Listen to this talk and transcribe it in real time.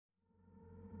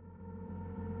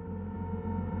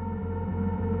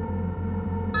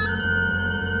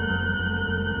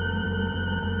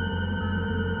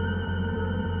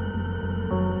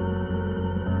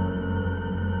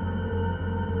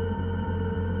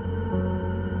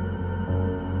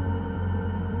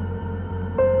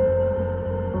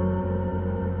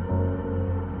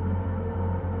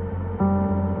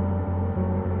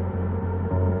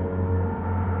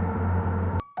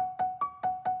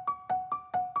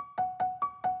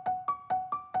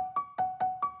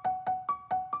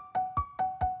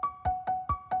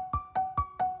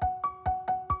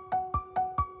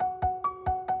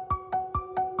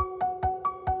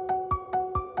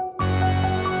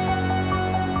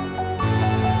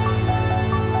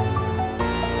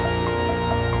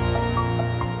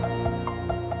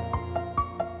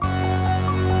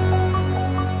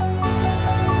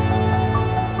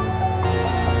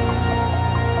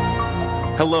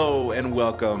Hello and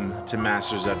welcome to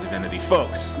Masters of Divinity.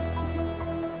 Folks,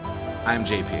 I'm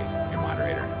JP, your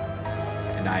moderator,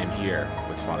 and I am here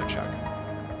with Father Chuck.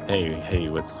 Hey,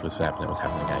 what's happening? What's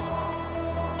happening, guys?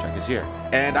 Chuck is here.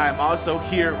 And I'm also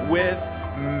here with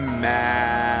Matt.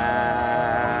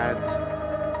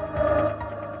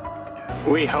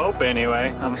 We hope,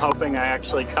 anyway. I'm hoping I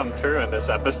actually come through in this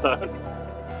episode.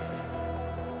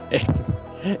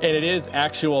 And it is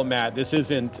actual Matt. This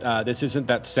isn't that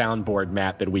soundboard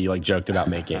Matt that we joked about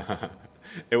making. I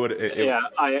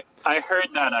heard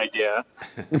that idea,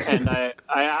 and I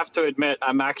have to admit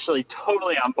I'm actually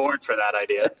totally on board for that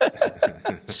idea.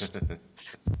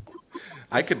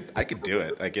 I could do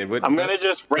it. I'm gonna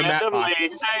just randomly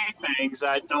say things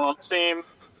that don't seem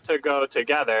to go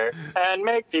together and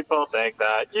make people think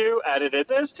that you edited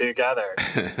this together.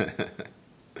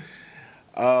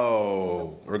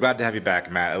 Oh, we're glad to have you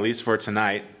back, Matt. At least for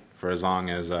tonight, for as long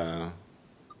as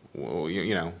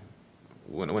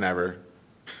whenever.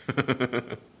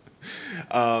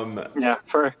 Yeah,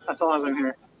 for as long as I'm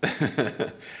here.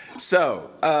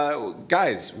 So,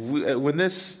 guys, when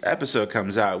this episode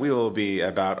comes out, we will be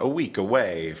about a week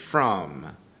away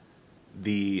from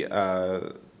the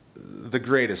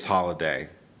greatest holiday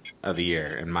of the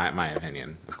year, in my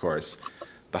opinion, of course.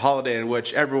 The holiday in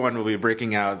which everyone will be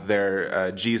breaking out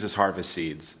their Jesus harvest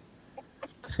seeds.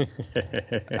 I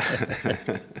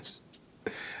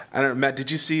don't know, Matt,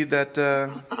 did you see that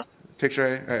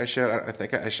picture I showed? I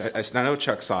think I know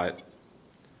Chuck saw it.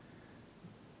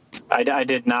 I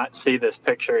did not see this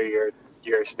picture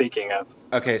you're speaking of.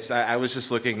 Okay, so I was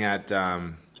just looking at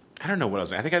I don't know what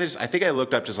else. I think I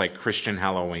looked up just Christian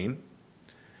Halloween.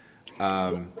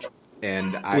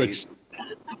 Which,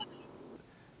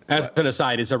 as an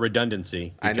aside, is a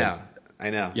redundancy. I know.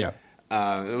 Yeah.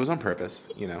 It was on purpose,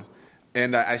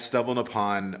 And I stumbled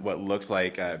upon what looked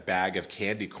like a bag of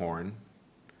candy corn,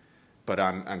 but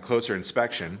on closer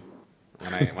inspection,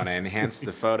 when I enhanced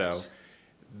the photo,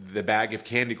 the bag of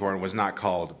candy corn was not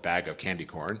called bag of candy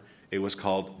corn. It was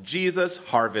called Jesus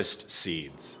Harvest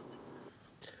Seeds.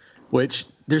 Which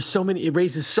it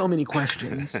raises so many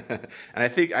questions. And I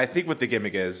think what the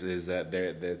gimmick is that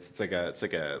it's like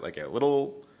a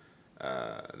little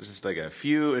just like a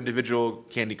few individual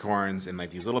candy corns in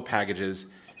these little packages,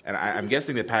 and I'm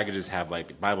guessing the packages have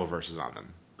Bible verses on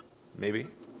them, maybe.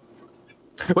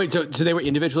 Wait, so they were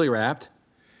individually wrapped?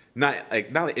 Not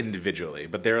individually,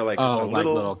 but they were just a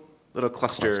little cluster.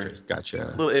 Clusters.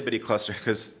 Gotcha. Little itty cluster.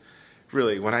 Because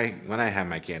really, when I have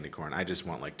my candy corn, I just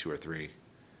want 2 or 3.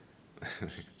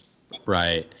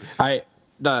 Right.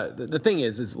 The thing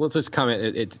is let's just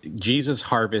comment. It's Jesus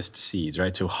harvest seeds,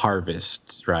 right? So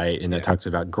harvest, right? And that talks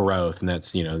about growth, and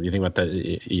that's you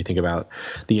think about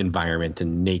the environment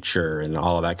and nature and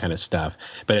all of that kind of stuff.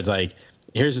 But it's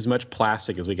here's as much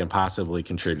plastic as we can possibly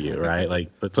contribute, right?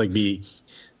 Let's be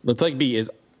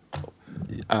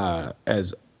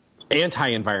as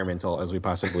anti-environmental as we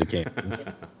possibly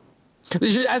can.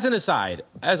 As an aside,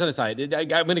 I'm going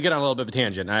to get on a little bit of a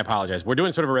tangent, and I apologize. We're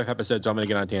doing sort of a riff episode, so I'm going to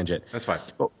get on a tangent. That's fine.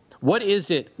 What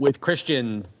is it with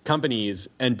Christian companies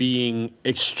and being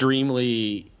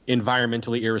extremely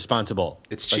environmentally irresponsible?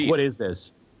 It's cheap. What is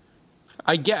this?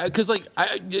 I get because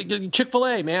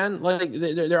Chick-fil-A, man,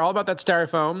 they're all about that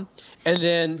styrofoam, and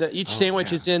then each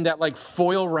sandwich is in that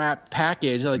foil wrap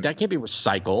package. That can't be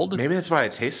recycled. Maybe that's why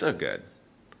it tastes so good,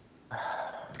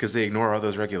 because they ignore all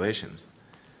those regulations.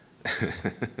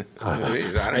 I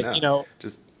don't know.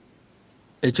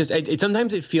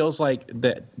 Sometimes it feels like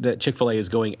that Chick-fil-A is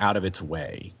going out of its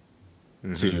way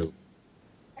to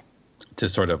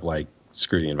sort of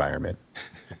screw the environment.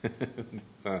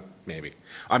 Maybe.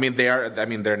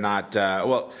 They're not.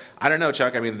 Well, I don't know,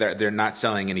 Chuck. They're not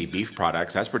selling any beef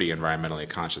products. That's pretty environmentally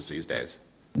conscious these days.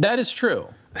 That is true.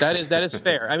 That is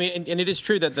fair. And it is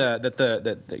true that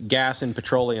the gas and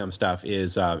petroleum stuff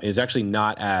is actually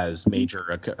not as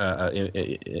major an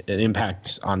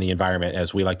impact on the environment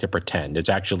as we like to pretend. It's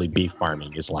actually beef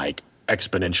farming is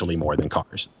exponentially more than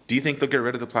cars. Do you think they'll get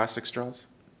rid of the plastic straws?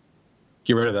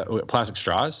 Get rid of the plastic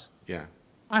straws? Yeah.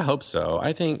 I hope so.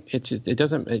 I think it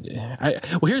doesn't.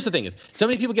 Well, here's the thing: is so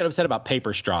many people get upset about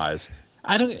paper straws.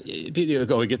 People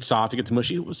go, it gets soft, it gets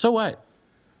mushy. So what?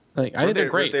 I think they're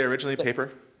great. Were they originally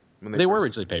paper? They were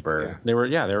originally paper. Yeah. They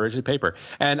were originally paper.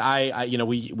 And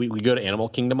we go to Animal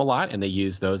Kingdom a lot, and they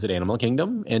use those at Animal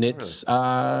Kingdom, and it's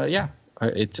I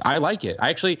like it. I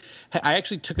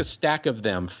actually took a stack of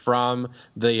them from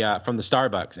the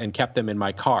Starbucks and kept them in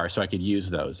my car so I could use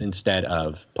those instead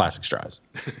of plastic straws.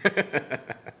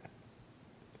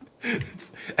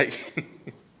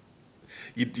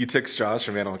 You took straws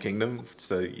from Animal Kingdom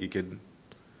so you could.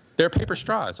 They're paper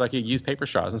straws. So I could use paper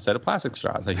straws instead of plastic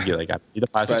straws. I could get I need the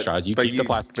plastic straws. You keep the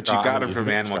plastic straw. But you got them from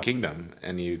Animal Kingdom,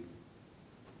 and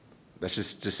that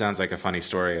just sounds like a funny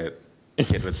story a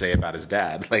kid would say about his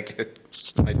dad. Like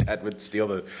my dad would steal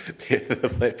the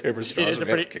paper straws.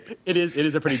 It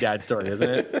is a pretty dad story, isn't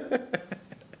it?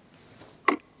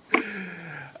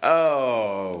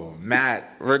 Oh,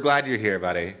 Matt, we're glad you're here,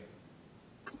 buddy.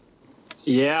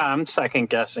 Yeah, I'm second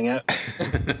guessing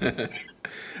it.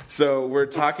 So we're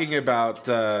talking about,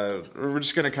 we're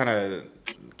just going to kind of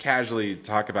casually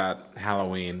talk about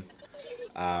Halloween,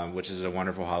 which is a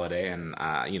wonderful holiday. And,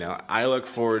 I look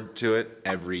forward to it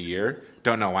every year.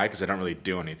 Don't know why, because I don't really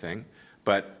do anything.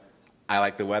 But I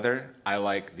like the weather. I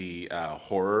like the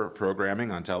horror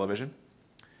programming on television.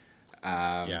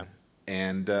 Yeah.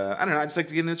 And I don't know. I just like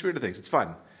to get into the spirit of things. It's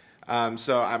fun.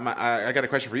 So I got a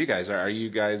question for you guys. Are you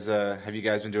guys? Have you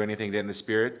guys been doing anything to get in the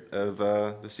spirit of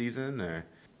the season? Or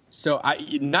so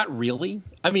not really.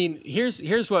 I mean,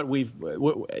 here's what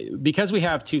because we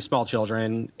have two small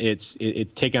children. It's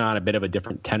taken on a bit of a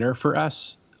different tenor for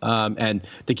us. And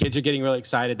the kids are getting really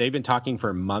excited. They've been talking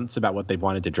for months about what they've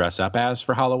wanted to dress up as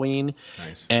for Halloween.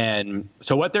 Nice. And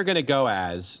so what they're going to go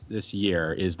as this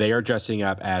year is they are dressing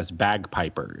up as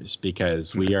bagpipers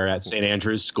because we are at St.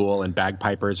 Andrew's School and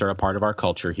bagpipers are a part of our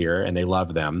culture here and they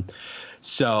love them.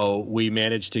 So we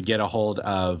managed to get a hold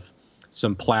of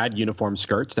some plaid uniform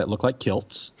skirts that look like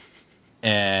kilts.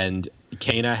 And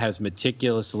Kana has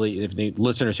meticulously, if the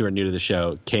listeners who are new to the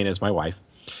show, Kana is my wife.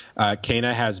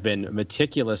 Kana has been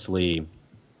meticulously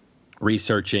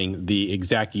researching the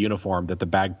exact uniform that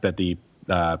the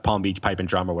Palm Beach Pipe and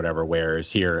Drum or whatever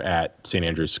wears here at St.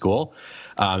 Andrew's School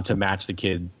to match the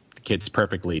kids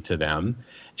perfectly to them.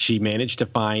 She managed to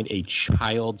find a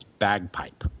child's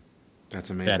bagpipe. That's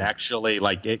amazing. That actually,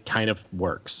 it kind of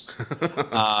works.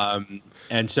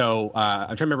 And so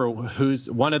I'm trying to remember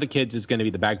one of the kids is going to be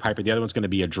the bagpiper. The other one's going to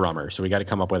be a drummer. So we got to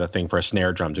come up with a thing for a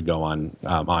snare drum to go on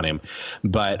him.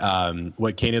 But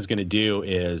what Kana's going to do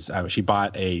is she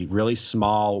bought a really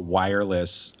small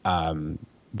wireless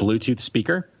Bluetooth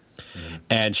speaker. Mm-hmm.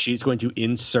 And she's going to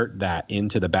insert that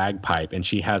into the bagpipe, and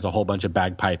she has a whole bunch of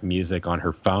bagpipe music on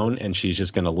her phone, and she's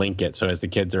just going to link it. So as the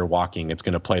kids are walking, it's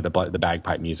going to play the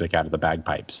bagpipe music out of the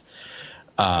bagpipes.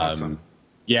 That's awesome.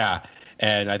 Yeah.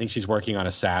 And I think she's working on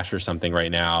a sash or something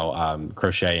right now,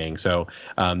 crocheting. So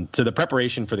the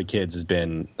preparation for the kids has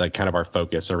been kind of our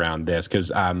focus around this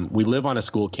because we live on a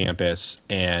school campus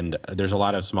and there's a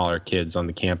lot of smaller kids on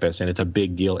the campus, and it's a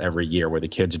big deal every year where the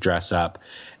kids dress up.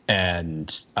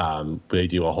 And they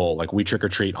do a whole we trick or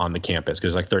treat on the campus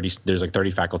because there's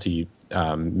 30 faculty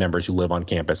members who live on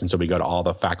campus, and so we go to all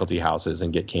the faculty houses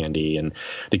and get candy, and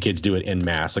the kids do it en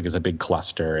masse as a big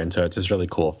cluster, and so it's this really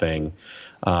cool thing.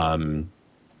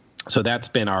 So that's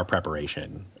been our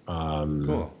preparation.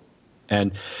 Cool.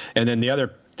 And then the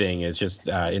other thing is just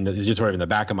it's just sort of in the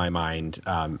back of my mind,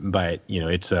 but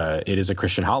it is a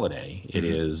Christian holiday. It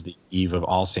is the eve of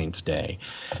All Saints Day,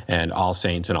 and All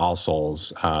Saints and All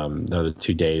Souls are the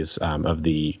 2 days of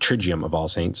the Triduum of All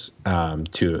Saints,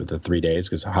 2 of the 3 days,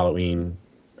 because Halloween,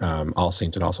 All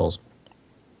Saints and All Souls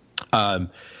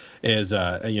is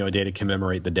a day to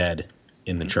commemorate the dead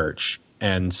in the church.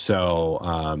 And so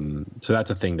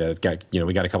that's a thing that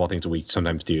we got a couple of things that we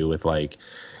sometimes do with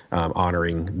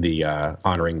honoring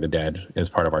the dead as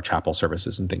part of our chapel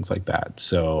services and things like that.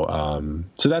 So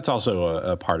that's also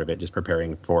a part of it, just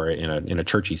preparing for it in a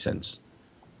churchy sense.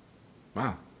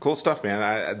 Wow, cool stuff,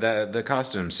 man. The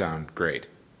costumes sound great.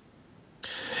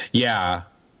 Yeah,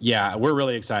 we're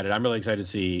really excited. I'm really excited to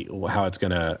see what it's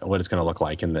gonna look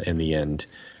like in the end.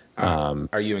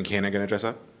 Are you and Kana gonna dress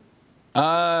up?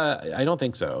 I don't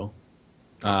think so.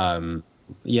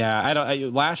 Yeah, I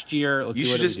don't. Last year, you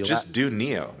should just do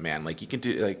Neo, man. You can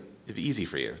do it'd be easy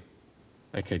for you.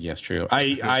 I could, yes, true.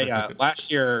 I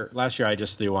last year I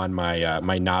just threw on my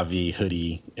my Navi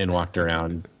hoodie and walked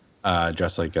around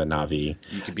dressed like a Navi.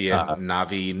 You could be a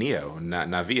Navi Neo, not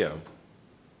Navio.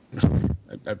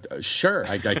 Sure,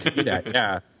 I could do that.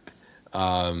 Yeah.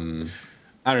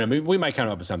 I don't know. We might come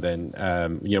up with something.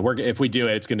 If we do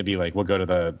it, it's going to be we'll go to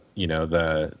the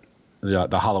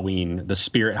Halloween, the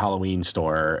Spirit Halloween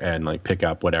store and pick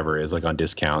up whatever is on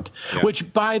discount. Yeah.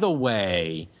 Which, by the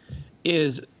way,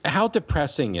 is how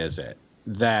depressing is it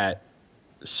that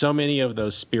so many of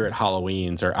those Spirit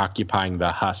Halloweens are occupying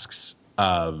the husks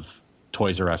of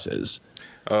Toys R Us's?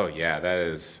 Oh yeah, that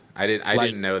is. I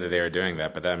didn't know that they were doing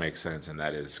that, but that makes sense, and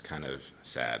that is kind of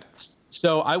sad.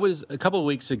 So a couple of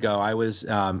weeks ago, I was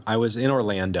in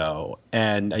Orlando,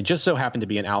 and I just so happened to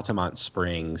be in Altamont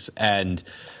Springs, and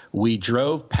we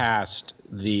drove past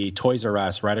the Toys R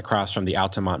Us right across from the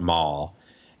Altamont Mall,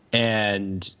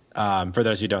 and For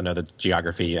those who don't know the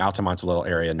geography, Altamont's a little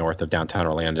area north of downtown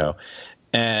Orlando.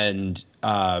 And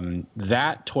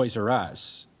that Toys R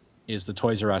Us is the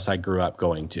Toys R Us I grew up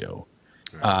going to.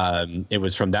 It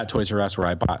was from that Toys R Us where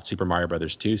I bought Super Mario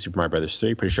Brothers 2, Super Mario Brothers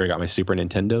 3. Pretty sure I got my Super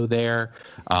Nintendo there.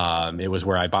 It was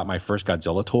where I bought my first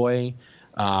Godzilla toy.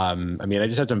 I mean, I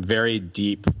just had some very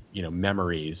deep,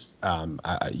 memories.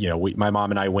 My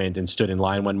mom and I went and stood in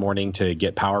line one morning to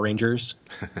get Power Rangers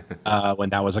when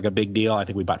that was like a big deal. I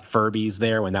think we bought Furbies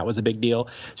there when that was a big deal.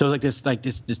 So it was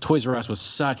this Toys R Us was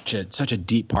such a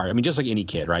deep part. I mean, just like any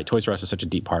kid, right? Toys R Us is such a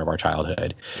deep part of our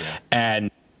childhood. Yeah.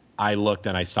 And I looked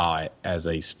and I saw it as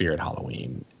a Spirit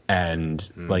Halloween, and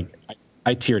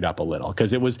I teared up a little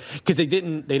because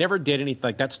they never did anything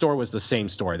like that. Store was the same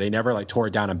store. They never like tore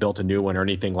it down and built a new one or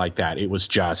anything like that. It was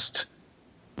just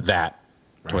that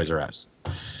Toys R Us.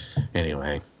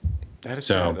 Anyway, that is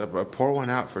so sad. Pour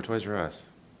one out for Toys R Us.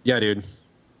 Yeah, dude.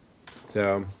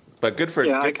 So, but good for.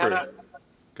 Yeah,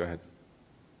 Go ahead.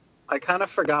 I kind of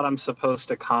forgot I'm supposed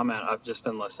to comment. I've just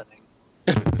been listening.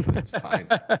 That's fine.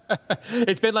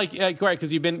 It's been right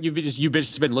because you've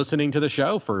just been listening to the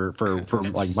show for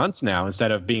like months now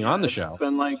instead of being on the show.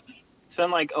 It's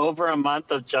been like over a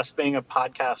month of just being a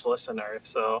podcast listener.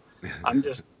 So I'm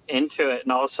just into it,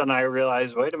 and all of a sudden I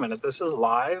realized, wait a minute, this is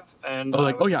live, and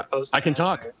I can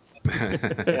talk.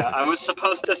 Yeah, I was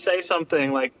supposed to say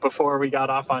something like before we got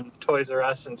off on Toys R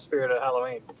Us and Spirit of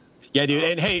Halloween. Yeah, dude.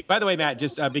 And hey, by the way, Matt,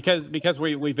 just because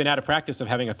we've been out of practice of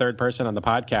having a third person on the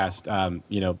podcast,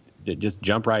 just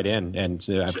jump right in and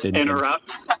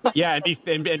interrupt. Yeah,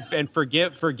 and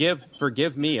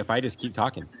forgive me if I just keep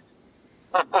talking.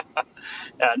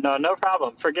 Yeah, no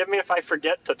problem. Forgive me if I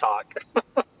forget to talk.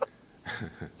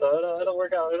 So it'll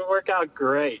work out. It'll work out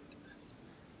great.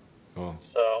 Cool.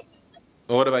 So,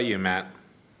 well, what about you, Matt?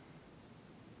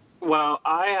 Well,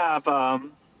 I've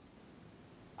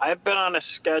been on a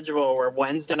schedule where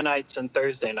Wednesday nights and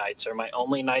Thursday nights are my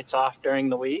only nights off during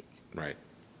the week. Right.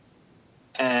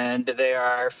 And they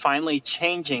are finally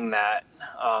changing that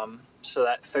so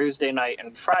that Thursday night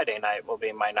and Friday night will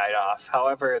be my night off.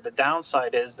 However, the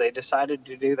downside is they decided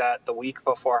to do that the week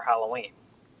before Halloween.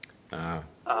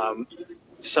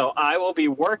 So I will be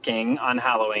working on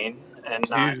Halloween and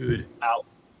not out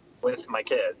with my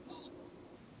kids.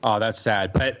 Oh, that's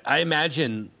sad. But I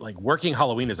imagine like working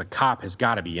Halloween as a cop has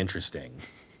got to be interesting.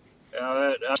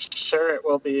 I'm sure it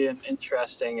will be an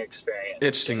interesting experience.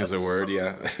 Interesting is a word,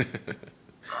 yeah.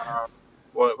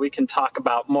 Well, we can talk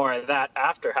about more of that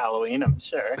after Halloween, I'm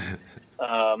sure.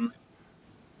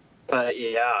 But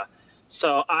yeah,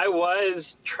 so I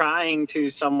was trying to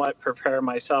somewhat prepare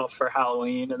myself for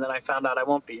Halloween, and then I found out I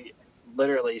won't be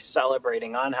literally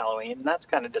celebrating on Halloween, and that's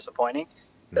kind of disappointing.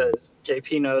 Because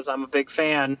JP knows I'm a big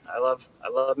fan. I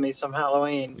love me some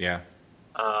Halloween. Yeah.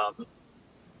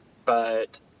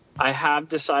 But I have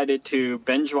decided to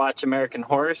binge watch American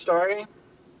Horror Story.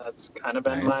 That's kind of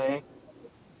been my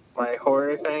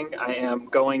horror thing. I am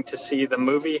going to see the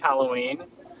movie Halloween.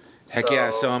 Heck yeah,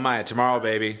 so am I. Tomorrow,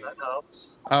 baby. That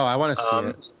helps. Oh, I want to see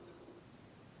it.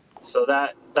 So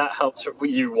that helps.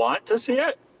 You want to see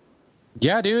it?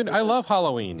 Yeah, dude. I love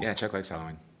Halloween. Yeah, Chuck likes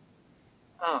Halloween.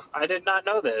 Oh, I did not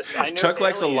know this. I knew Chuck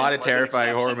likes a lot of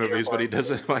terrifying horror exception to your movies, but he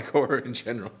doesn't like horror in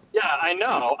general. Yeah, I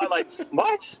know. I'm like,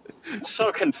 what? I'm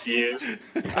so confused.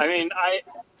 I mean, I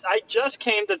just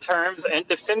came to terms and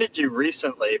defended you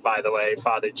recently, by the way,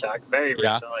 Father Chuck, very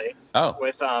recently,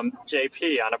 with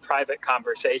JP on a private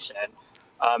conversation.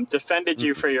 Defended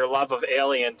you for your love of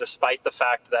Alien, despite the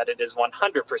fact that it is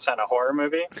 100% a horror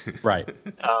movie. Right.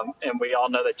 And we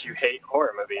all know that you hate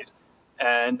horror movies.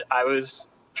 And I was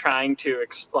trying to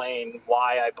explain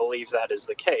why I believe that is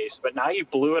the case, but now you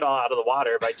blew it all out of the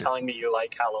water by telling me you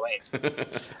like Halloween.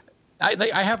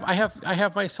 I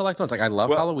have my select ones. Like I love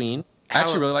Halloween. I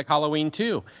actually really like Halloween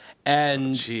too.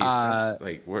 And that's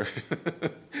like we're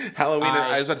Halloween.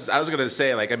 I was going to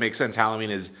say like it makes sense. Halloween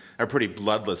is a pretty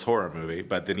bloodless horror movie,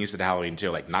 but then you said Halloween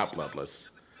too, like not bloodless.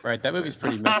 Right, that movie's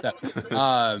pretty messed up.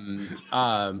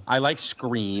 I like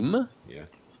Scream. Yeah.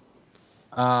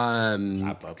 And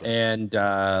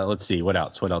let's see what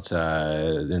else in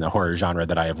the horror genre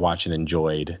that I have watched and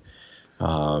enjoyed.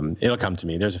 It'll come to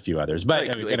me. There's a few others, but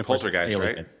like Poltergeist,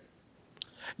 right?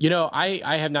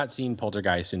 I have not seen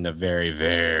Poltergeist in a very,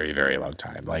 very, very long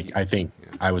time. Like I think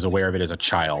I was aware of it as a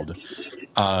child,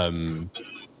 and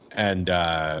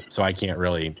so I can't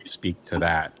really speak to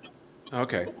that.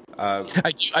 Okay.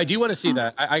 I do want to see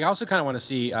that. I also kind of want to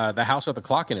see The House with a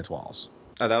Clock in Its Walls.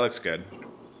 Oh, that looks good.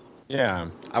 Yeah.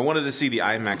 I wanted to see the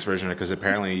IMAX version because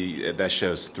apparently that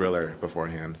shows Thriller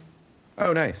beforehand.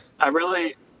 Oh, nice. I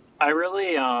really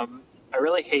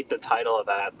hate the title of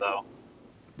that though.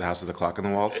 The House of the Clock on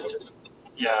the Walls?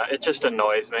 It just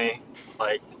annoys me.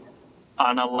 Like,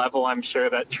 on a level I'm sure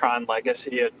that Tron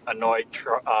Legacy annoyed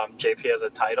JP as a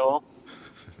title.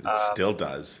 It still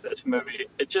does. This movie,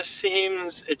 it just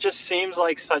seems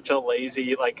like such a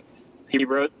lazy, like, he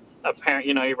wrote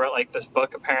like this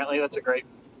book apparently that's a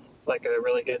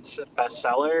really good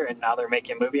bestseller, and now they're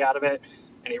making a movie out of it.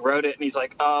 And he wrote it, and he's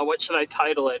like, what should I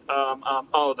title it?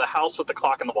 The House with the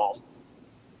Clock on the Walls.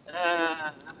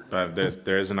 But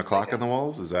there isn't a clock on the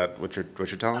walls? Is that what you're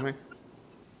telling me?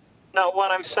 No,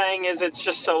 what I'm saying is it's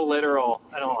just so literal.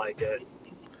 I don't like it.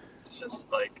 It's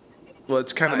just like... Well,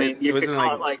 it's kind of... it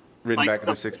wasn't like written back in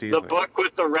the 60s? The book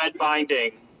with the red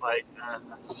binding. Like...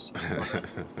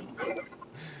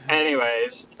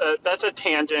 Anyways, that's a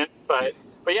tangent, but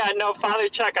yeah, no, Father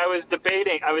Chuck, I was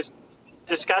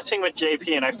discussing with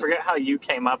JP, and I forget how you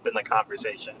came up in the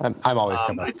conversation. I'm always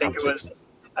coming up. I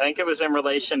think it was in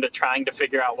relation to trying to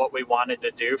figure out what we wanted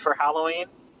to do for Halloween,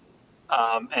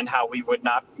 and how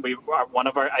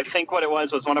I think what it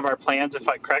was one of our plans,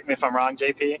 correct me if I'm wrong,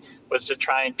 JP, was to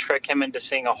try and trick him into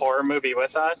seeing a horror movie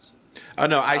with us. Oh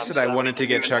no, I said I wanted to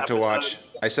get Chuck to watch.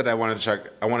 I said I wanted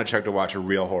Chuck to watch a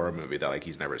real horror movie that like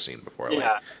he's never seen before,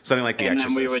 like something like The Exorcist.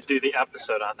 And then we would do the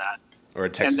episode on that. Or a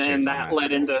Texas Chainsaw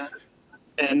Massacre.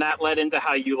 that led into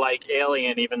how you like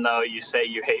Alien, even though you say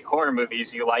you hate horror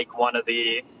movies. You like what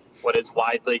is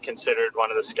widely considered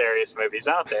one of the scariest movies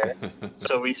out there.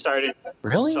 So we started.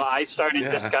 Really? So I started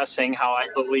discussing how I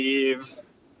believe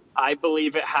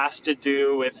it has to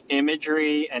do with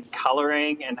imagery and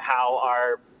coloring and how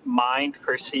our mind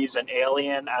perceives an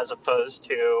alien as opposed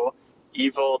to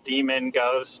evil demon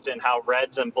ghost, and how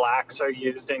reds and blacks are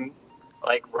used in,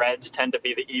 like, reds tend to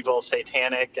be the evil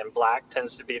satanic and black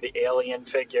tends to be the alien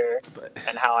figure,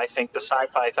 and how I think the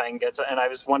sci-fi thing gets. And I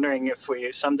was wondering if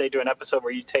we someday do an episode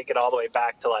where you take it all the way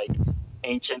back to like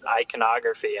ancient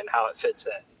iconography and how it fits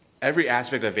in. Every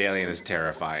aspect of Alien is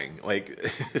terrifying. Like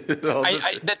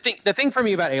the thing for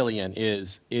me about Alien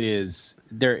is it's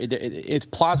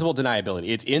plausible deniability.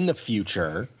 It's in the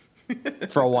future,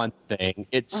 for one thing.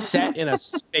 It's set in a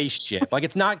spaceship. Like,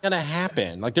 it's not going to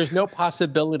happen. Like, there's no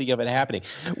possibility of it happening.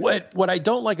 What I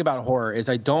don't like about horror is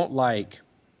I don't like,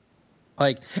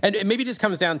 and maybe it just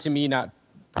comes down to me not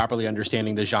properly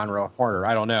understanding the genre of horror.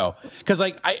 I don't know, because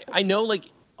like I know like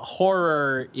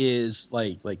horror is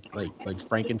like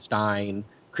Frankenstein,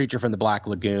 Creature from the Black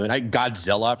Lagoon,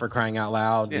 Godzilla, for crying out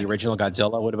loud. The original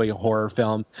Godzilla would be a horror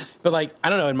film. But like, I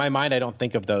don't know, in my mind I don't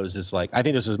think of those as like, I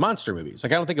think those as monster movies.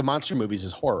 Like, I don't think of monster movies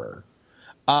as horror.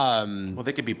 Well,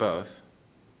 they could be both.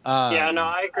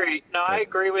 I agree. I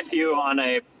agree with you on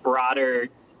a broader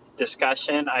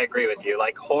discussion. I agree with you.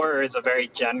 Like, horror is a very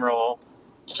general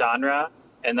genre.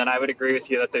 And then I would agree with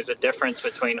you that there's a difference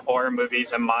between horror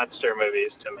movies and monster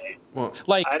movies to me. Well,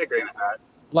 like, I'd agree with that.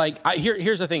 Like,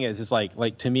 here's the thing is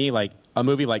like to me, like a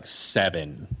movie like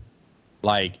Seven,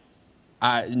 like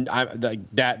I like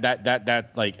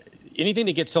that like anything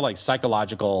that gets to like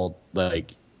psychological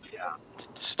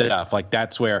stuff, like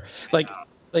that's where like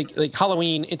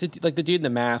Halloween, it's like the dude in the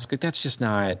mask, like that's just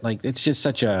not like, it's just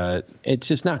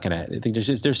not gonna, I think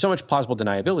there's so much plausible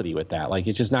deniability with that. Like,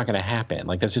 it's just not gonna happen.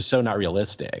 Like, that's just so not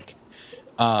realistic.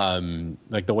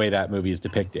 Like the way that movie is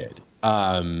depicted.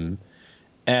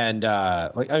 And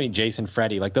like, I mean, Jason,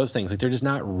 Freddy, like those things, like they're just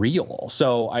not real.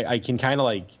 So I can kind of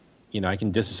like, I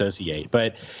can disassociate.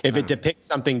 But if it depicts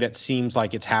something that seems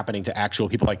like it's happening to actual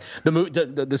people, like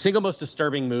the single most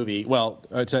disturbing movie, well,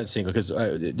 it's not single because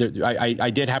I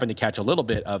did happen to catch a little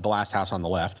bit of The Last House on the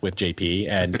Left with JP,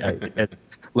 and it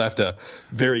left a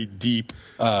very deep,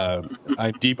 I'm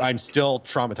still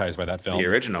traumatized by that film. The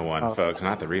original one, folks,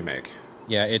 not the remake.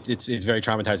 Yeah, it's very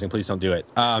traumatizing. Please don't do it.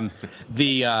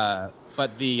 But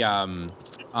probably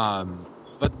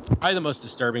the most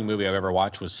disturbing movie I've ever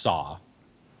watched was Saw.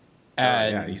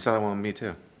 And yeah, you saw that one with me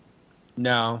too.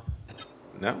 No.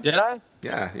 Did I?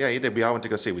 Yeah, you did. We all went to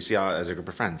go see it. We see it as a group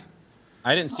of friends.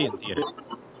 I didn't see it in theater.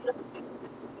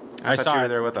 I thought you were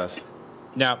there with us.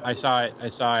 No, I saw it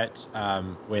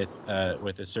with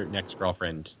a certain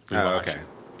ex-girlfriend. Oh, okay,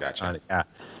 gotcha. Yeah,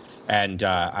 and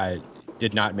I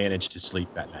did not manage to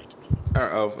sleep that night.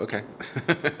 Oh, okay.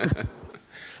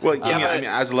 Well, I mean,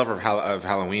 as a lover of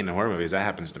Halloween and horror movies, that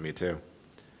happens to me too.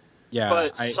 Yeah,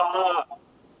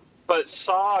 but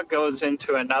Saw goes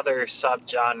into another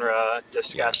subgenre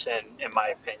discussion, in my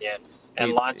opinion,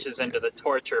 and launches into the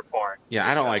torture porn. Yeah,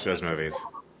 I don't like those movies.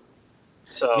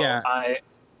 So yeah.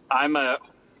 I'm a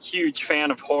huge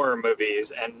fan of horror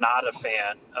movies and not a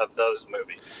fan of those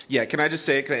movies. Yeah, can I just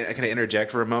say, can I interject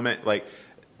for a moment? Like,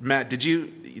 Matt,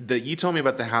 you told me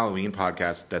about the Halloween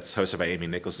podcast that's hosted by Amy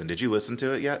Nicholson. Did you listen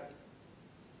to it yet?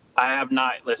 I have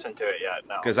not listened to it yet.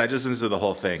 No, because I just listened to the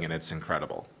whole thing and it's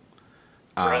incredible.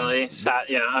 Really sad.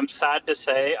 Yeah, I'm sad to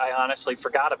say I honestly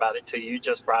forgot about it till you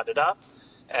just brought it up,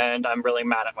 and I'm really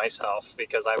mad at myself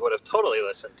because I would have totally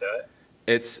listened to it.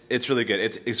 It's really good.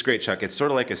 It's great, Chuck. It's sort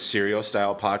of like a serial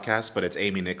style podcast, but it's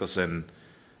Amy Nicholson.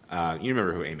 You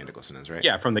remember who Amy Nicholson is, right?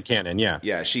 Yeah, from The Canon. Yeah,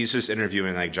 yeah. She's just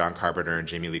interviewing like John Carpenter and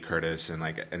Jamie Lee Curtis and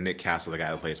Nick Castle, the guy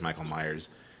who plays Michael Myers,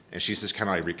 and she's just kind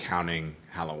of like recounting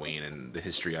Halloween and the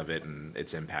history of it and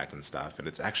its impact and stuff. And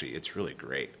it's really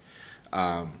great.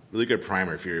 Really good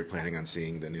primer if you're planning on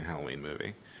seeing the new Halloween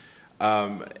movie.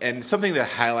 And something to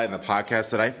highlight in the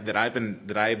podcast that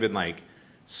I've been like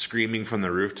screaming from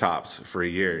the rooftops for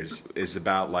years is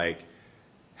about like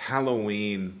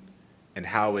Halloween and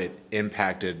how it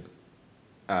impacted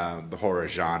the horror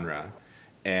genre.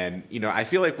 And I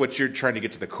feel like what you're trying to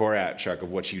get to the core at, Chuck,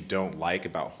 of what you don't like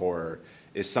about horror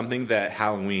is something that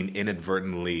Halloween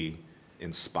inadvertently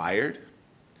inspired.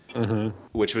 Mm-hmm.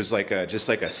 Which was like just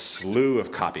like a slew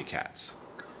of copycats,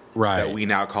 right? That we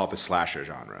now call the slasher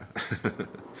genre.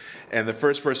 And the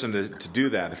first person to do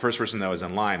that, the first person that was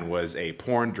in line, was a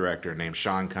porn director named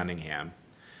Sean Cunningham,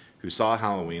 who saw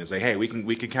Halloween and said, "Hey, we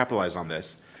can capitalize on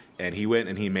this," and he went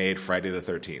and he made Friday the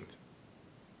 13th,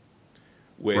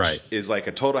 which is like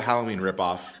a total Halloween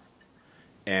ripoff,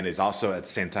 and is also at the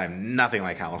same time nothing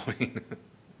like Halloween.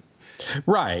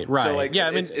 Right. So like, yeah,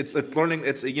 I mean, it's learning.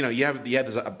 It's you have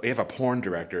a porn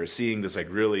director seeing this like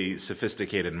really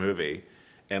sophisticated movie,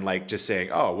 and like just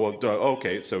saying, oh well,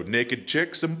 okay, so naked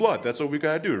chicks and blood. That's what we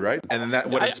gotta do, right? And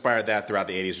then what inspired that throughout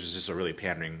the '80s was just a really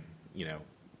pandering,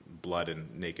 blood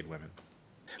and naked women.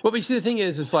 Well, but you see, the thing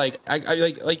is like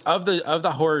I like of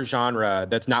the horror genre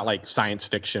that's not like science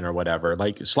fiction or whatever.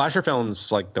 Like slasher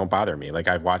films, like don't bother me. Like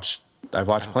I've watched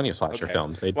plenty of slasher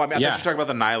films. I thought you were talking about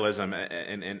the nihilism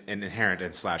and inherent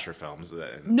in slasher films.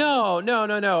 No.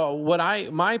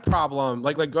 My problem,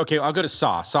 like okay, I'll go to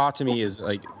Saw. Saw to me is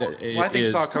like. I think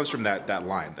Saw comes from that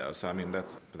line though. So I mean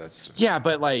that's. Yeah,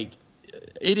 but like,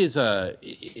 it's a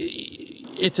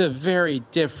very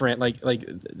different like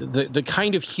the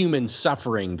kind of human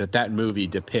suffering that movie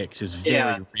depicts is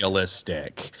very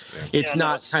realistic. Yeah. It's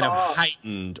not kind of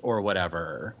heightened or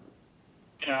whatever.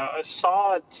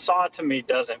 Saw to me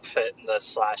doesn't fit in the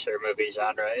slasher movie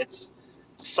genre.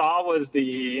 Saw was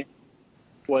the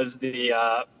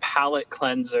palate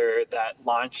cleanser that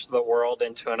launched the world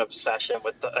into an obsession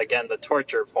with the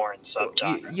torture porn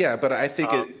subgenre. Yeah, but I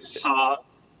think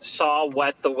Saw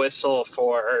wet the whistle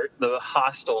for the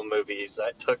Hostel movies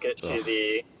that took it to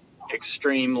the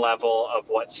extreme level of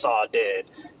what Saw did.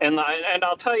 And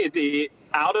I'll tell you,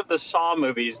 out of the Saw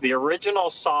movies, the original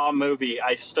Saw movie,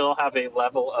 I still have a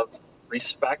level of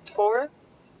respect for,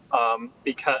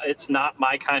 because it's not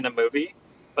my kind of movie.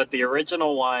 But the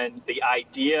original one, the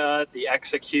idea, the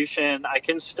execution, I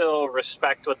can still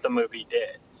respect what the movie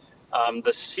did.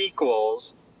 The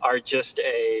sequels are just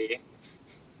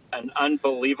an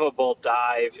unbelievable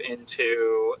dive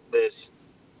into this,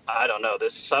 I don't know,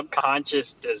 this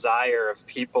subconscious desire of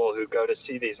people who go to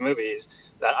see these movies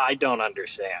that I don't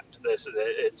understand. It's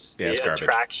the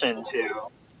attraction to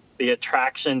the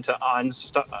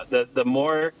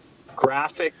more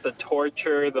graphic the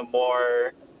torture, the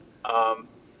more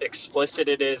explicit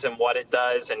it is in what it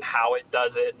does and how it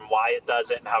does it and why it does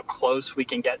it and how close we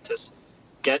can get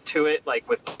to it, like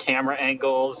with camera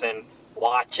angles and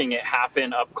watching it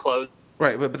happen up close.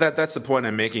 Right, but that's the point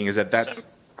I'm making, is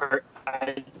that's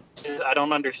I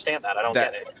don't understand that. I don't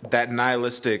get it. That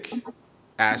nihilistic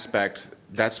aspect,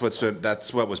 that's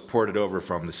what was ported over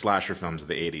from the slasher films of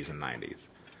the 80s and 90s.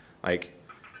 Like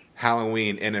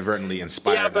Halloween inadvertently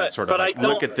inspired that sort of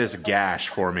look at this gash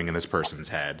forming in this person's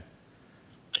head.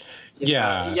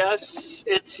 Yeah. Yes,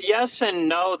 it's yes and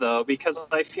no though, because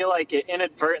I feel like it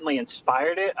inadvertently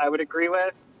inspired it. I would agree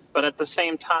with. But at the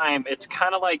same time, it's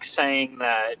kind of like saying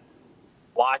that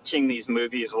watching these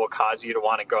movies will cause you to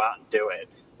want to go out and do it.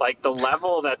 Like the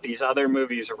level that these other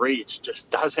movies reach just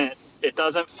doesn't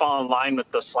fall in line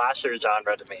with the slasher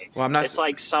genre to me. Well, it's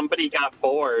like somebody got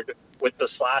bored with the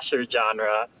slasher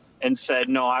genre and said,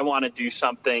 no, I want to do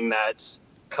something that's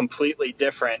completely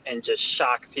different and just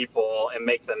shock people and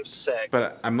make them sick.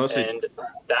 But and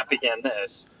that began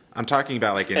this. I'm talking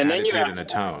about like an attitude and a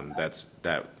tone that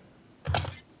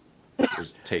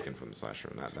was taken from the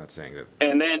slasher. Not saying that.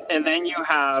 And then you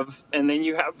have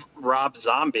Rob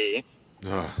Zombie,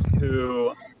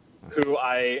 who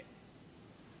I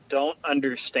don't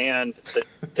understand the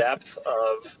depth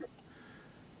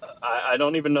I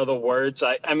don't even know the words.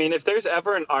 I mean, if there's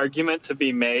ever an argument to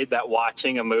be made that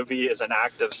watching a movie is an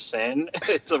act of sin,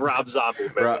 it's a Rob Zombie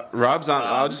movie. Rob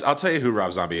Zombie. I'll tell you who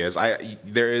Rob Zombie is.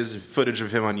 There is footage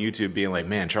of him on YouTube being like,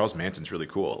 "Man, Charles Manson's really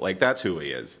cool." Like that's who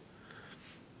he is.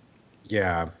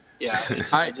 Yeah. Yeah.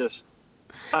 Because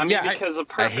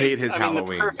I hate his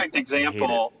Halloween. The perfect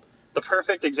example.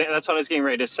 That's what I was getting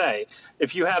ready to say.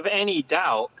 If you have any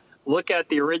doubt, look at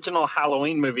the original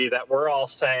Halloween movie that we're all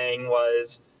saying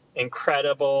was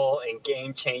incredible and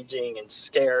game-changing and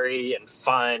scary and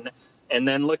fun, and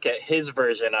then look at his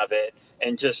version of it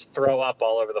and just throw up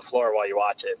all over the floor while you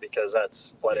watch it, because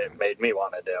that's what it made me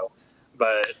want to do.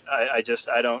 But I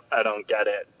don't get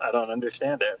it. I don't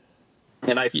understand it.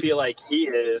 And I feel like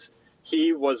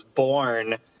he was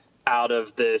born out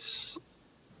of this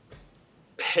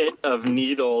pit of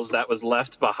needles that was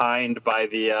left behind by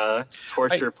the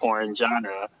torture porn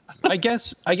genre. I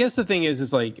guess the thing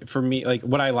is like, for me, like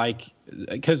what I like,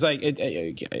 because like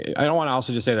I don't want to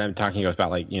also just say that I'm talking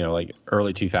about like, you know, like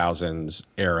early 2000s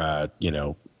era, you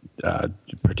know,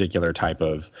 particular type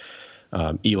of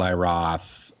Eli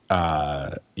Roth,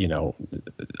 you know,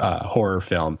 horror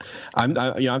film.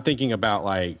 I'm thinking about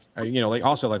like, you know, like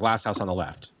also like Last House on the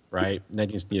Left, right? And that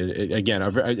just, you know, again,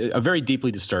 a very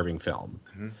deeply disturbing film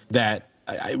that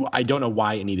I don't know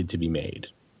why it needed to be made.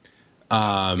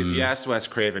 If you asked Wes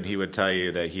Craven, he would tell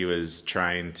you that he was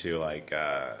trying to like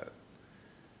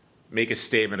make a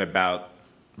statement about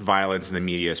violence in the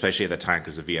media, especially at the time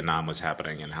because Vietnam was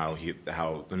happening, and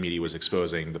how the media was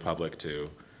exposing the public to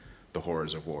the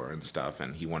horrors of war and stuff,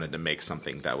 and he wanted to make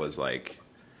something that was like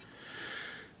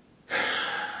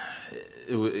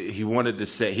he wanted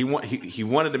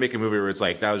to make a movie where it's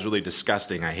like, that was really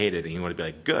disgusting, I hate it, and he wanted to be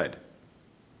like, good.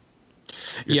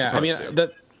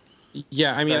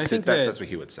 I think that's what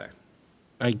he would say.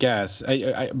 I guess,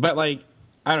 but like,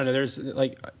 I don't know. There's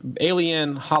like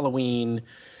Alien, Halloween.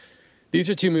 These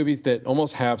are two movies that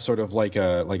almost have sort of like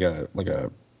a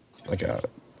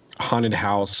haunted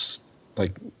house,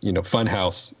 like, you know, fun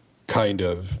house kind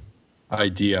of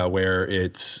idea, where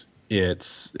it's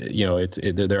you know,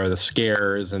 there are the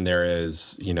scares, and there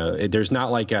is, you know, there's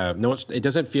not like it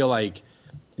doesn't feel like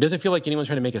anyone's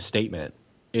trying to make a statement.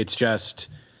 It's just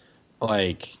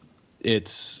like,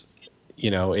 it's,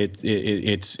 you know,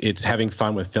 it's having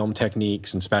fun with film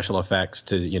techniques and special effects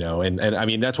to, you know, and I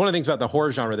mean, that's one of the things about the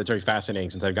horror genre that's very fascinating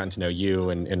since I've gotten to know you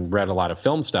and read a lot of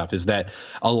film stuff, is that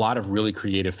a lot of really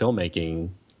creative filmmaking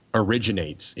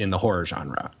originates in the horror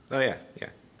genre. Oh yeah.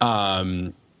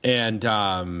 And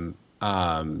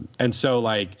so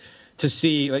like to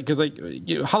see, like, cause like,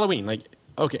 you know, Halloween, like,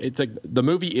 okay, it's like the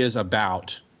movie is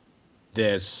about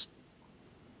this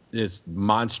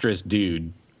monstrous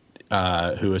dude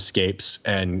who escapes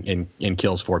and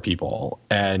kills 4 people,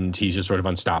 and he's just sort of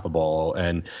unstoppable,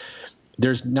 and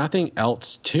there's nothing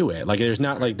else to it. Like, there's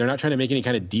not, like, they're not trying to make any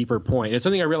kind of deeper point. It's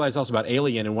something I realized also about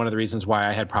Alien, and one of the reasons why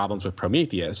I had problems with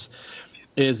Prometheus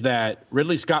is that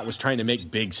Ridley Scott was trying to make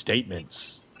big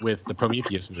statements with the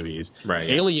Prometheus movies. Right.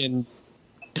 Yeah. Alien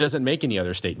doesn't make any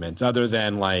other statements other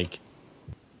than like,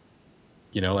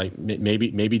 you know, like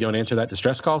maybe don't answer that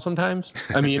distress call sometimes.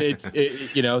 I mean,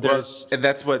 you know, there's, and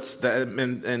that's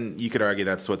and you could argue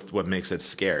that's what makes it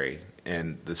scary,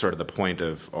 and the sort of the point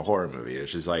of a horror movie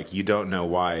is just like, you don't know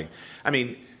why. I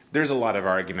mean, there's a lot of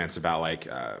arguments about like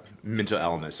mental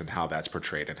illness and how that's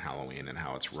portrayed in Halloween and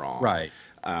how it's wrong, right?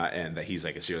 And that he's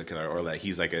like a serial killer, or that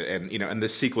he's like and you know, in the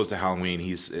sequels to Halloween,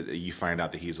 you find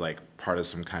out that he's like part of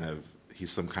some kind of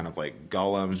like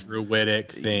Gollum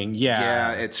druidic thing.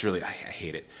 Yeah, it's really, I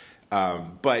hate it.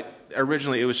 But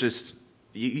originally it was just,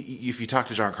 if you talk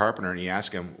to John Carpenter and you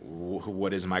ask him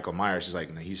what is Michael Myers, he's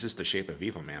like, he's just the shape of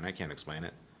evil, man. I can't explain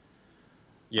it.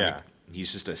 Yeah, like,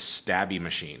 he's just a stabby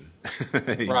machine,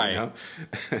 right? You know?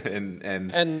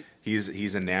 and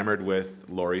he's enamored with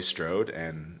Laurie Strode,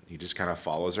 and he just kind of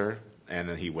follows her, and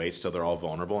then he waits till they're all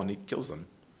vulnerable and he kills them.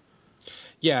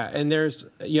 Yeah, and there's,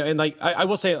 you know, and like I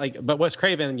will say, like, but Wes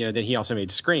Craven, you know, then he also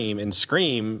made Scream, and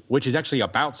Scream, which is actually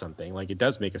about something, like, it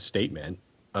does make a statement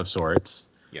of sorts.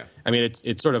 Yeah, I mean,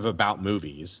 it's sort of about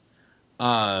movies,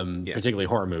 particularly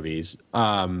horror movies.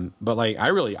 But like, I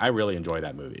really enjoy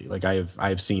that movie. Like,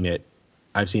 I've seen it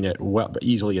well,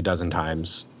 easily a dozen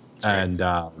times, and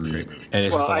great movie. And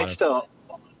it's I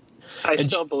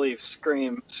still believe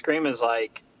Scream is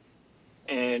like,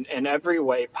 in every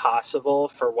way possible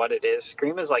for what it is,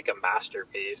 Scream is like a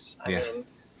masterpiece. I mean,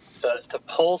 to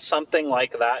pull something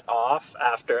like that off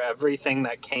after everything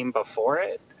that came before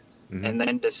it, and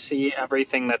then to see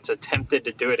everything that's attempted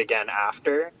to do it again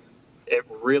after, it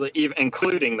really, even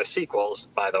including the sequels,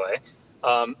 by the way,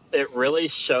 it really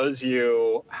shows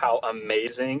you how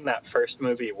amazing that first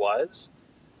movie was.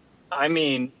 I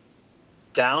mean,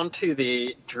 down to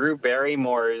the Drew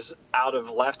Barrymore's out of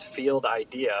left field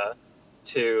idea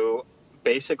to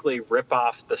basically rip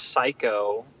off the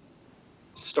Psycho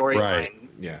storyline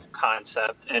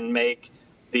concept and make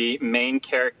the main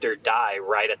character die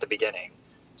right at the beginning,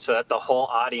 so that the whole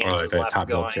audience is left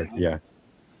going.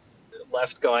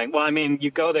 Well, I mean,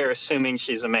 you go there assuming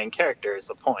she's the main character is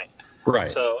the point, right?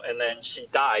 So, and then she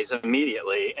dies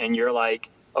immediately, and you're like,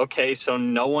 okay, so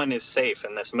no one is safe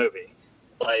in this movie.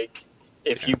 Like,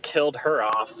 if you killed her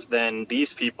off, then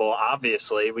these people,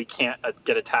 obviously, we can't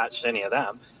get attached to any of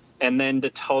them. And then to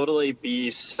totally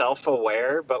be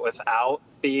self-aware, but without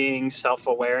being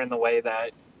self-aware in the way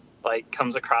that, like,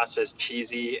 comes across as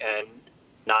cheesy and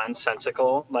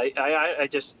nonsensical. Like, I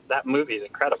just, that movie is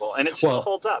incredible. And it still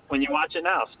holds up when you watch it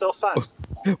now. Still fun.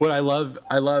 What I love,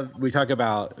 we've talked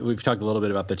a little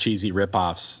bit about the cheesy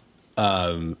ripoffs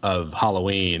of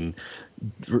Halloween.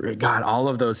 God, all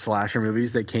of those slasher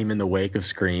movies that came in the wake of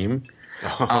Scream.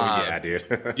 Oh, yeah,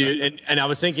 dude. Dude, and I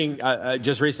was thinking,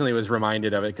 just recently was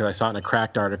reminded of it because I saw it in a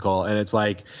Cracked article, and it's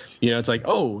like,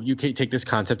 oh, you can take this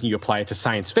concept and you apply it to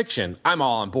science fiction. I'm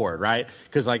all on board, right?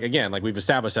 Because, like, again, like we've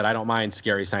established that I don't mind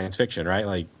scary science fiction, right?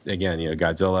 Like, again,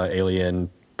 Godzilla, Alien,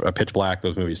 Pitch Black,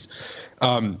 those movies.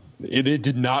 It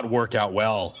did not work out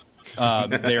well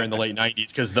there in the late 90s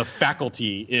because The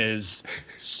Faculty is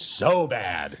so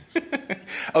bad.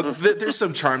 There's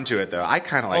some charm to it, though. I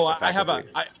kind of like The Faculty.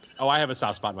 I have a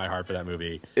soft spot in my heart for that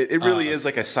movie. It really is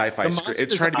like a sci-fi.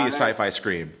 It's trying to be a sci-fi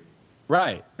Scream.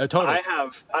 Right. Totally.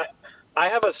 I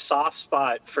have a soft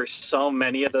spot for so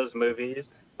many of those movies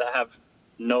that have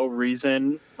no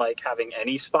reason, like, having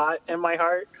any spot in my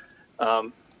heart.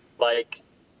 Like,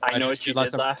 I Know What You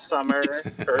Did Last Summer,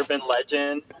 Urban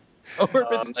Legend. Oh,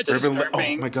 oh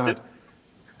my God.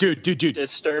 Dude.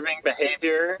 Disturbing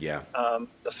Behavior. Yeah.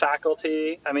 The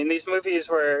Faculty. I mean, these movies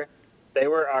were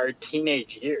our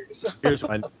teenage years. Here's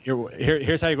one.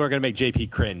 Here's how we're going to make JP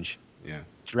cringe. Yeah.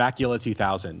 Dracula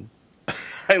 2000.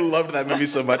 I loved that movie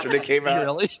so much when it came out.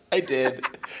 Really? I did.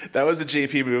 That was a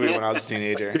JP movie when I was a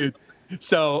teenager. Dude.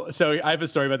 So I have a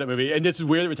story about that movie, and it's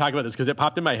weird that we're talking about this because it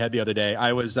popped in my head the other day.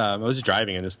 I was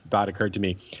driving, and this thought occurred to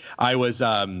me. I was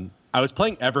playing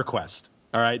EverQuest.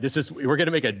 All right, we're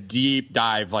gonna make a deep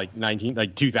dive like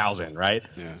 2000, right?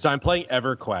 Yeah. So I'm playing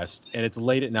EverQuest, and it's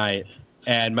late at night,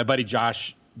 and my buddy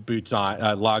Josh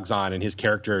logs on, and his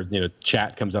character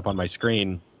chat comes up on my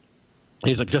screen.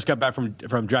 He's like, just got back from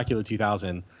Dracula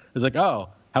 2000. I was like, oh,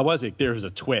 how was it? There was a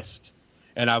twist.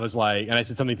 And I was like, and I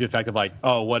said something to the effect of like,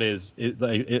 oh, what is it?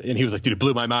 And he was like, dude, it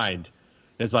blew my mind.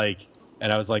 And it's like,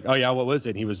 and I was like, oh yeah, what was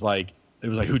it? And he was like, it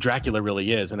was like who Dracula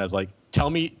really is. And I was like, tell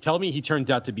me he turns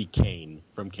out to be Cain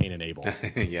from Cain and Abel.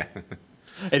 Yeah.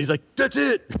 And he's like, that's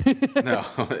it. No,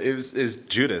 it was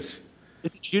Judas.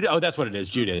 It's Judas. Oh, that's what it is.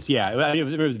 Judas. Yeah. It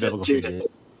was a biblical figure.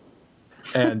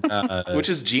 And which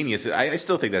is genius. I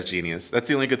still think that's genius. That's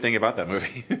the only good thing about that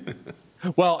movie.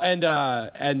 Well, and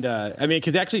I mean,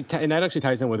 because actually, and that actually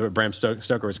ties in with what Bram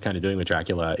Stoker was kind of doing with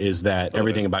Dracula, is that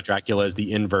everything about Dracula is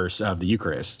the inverse of the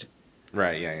Eucharist.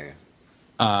 Right. Yeah.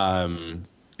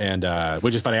 And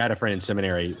which is funny. I had a friend in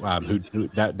seminary who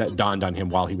that dawned on him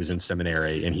while he was in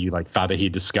seminary, and he like thought that he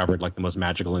discovered like the most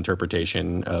magical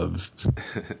interpretation of.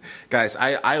 Guys,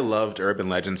 I loved Urban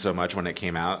Legend so much when it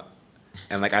came out,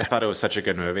 and like I thought it was such a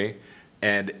good movie.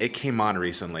 And it came on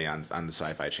recently on the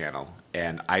Sci-Fi Channel,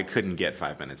 and I couldn't get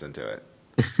 5 minutes into it.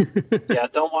 Yeah,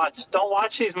 don't watch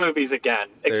these movies again.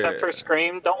 Except for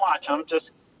Scream, don't watch them.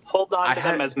 Just hold on to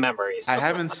them as memories. I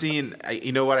haven't seen,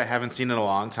 you know what? I haven't seen in a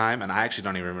long time, and I actually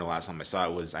don't even remember the last time I saw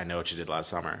it. Was I Know What You Did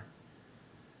Last Summer?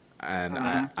 And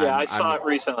I saw it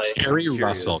recently. Kerry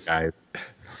Russell, guys.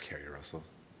 Kerry Russell.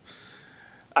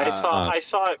 I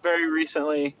saw it very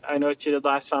recently. I Know What You Did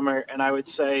Last Summer, and I would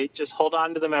say just hold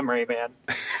on to the memory, man.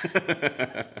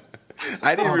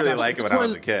 I didn't really like it when I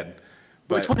was a kid.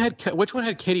 Which one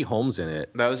had Katie Holmes in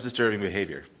it? That was Disturbing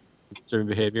Behavior. Disturbing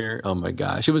Behavior. Oh my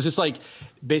gosh, it was just like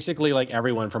basically like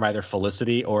everyone from either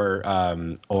Felicity or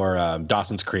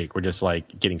Dawson's Creek were just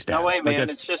like getting stabbed. No way, man!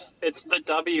 It's the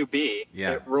WB.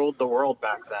 Yeah. It ruled the world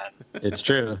back then. It's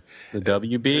true. The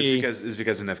WB. It's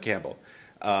because of Neve Campbell.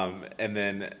 And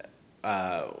then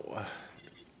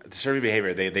Disturbing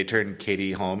Behavior, they turned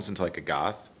Katie Holmes into like a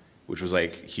goth, which was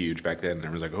like huge back then. And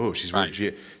everyone's like, oh, she's right.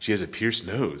 She has a pierced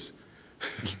nose.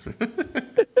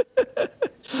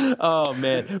 Oh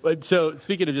man! But so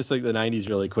speaking of just like the '90s,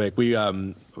 really quick, we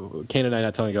Kane and I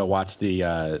not too long ago watched the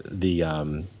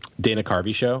Dana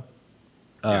Carvey show,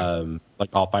 like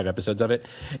all 5 episodes of it,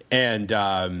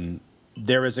 and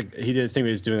there was he did this thing where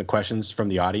he was doing the questions from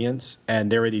the audience,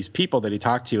 and there were these people that he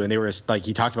talked to, and they were like,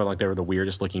 he talked about like they were the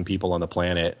weirdest looking people on the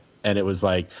planet. And it was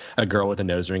like a girl with a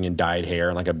nose ring and dyed hair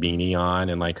and like a beanie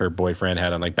on, and like her boyfriend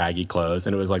had on like baggy clothes.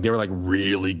 And it was like, they were like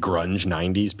really grunge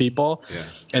 90s people. Yeah.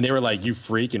 And they were like, you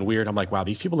freak and weird. I'm like, wow,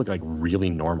 these people look like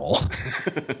really normal.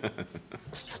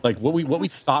 Like what we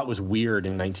thought was weird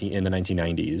in the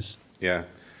 1990s. Yeah.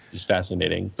 Just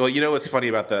fascinating. Well, you know what's funny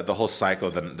about the whole cycle,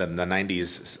 the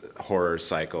 90s horror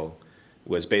cycle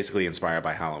was basically inspired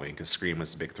by Halloween, because Scream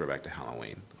was a big throwback to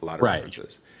Halloween. A lot of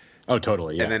references. Oh,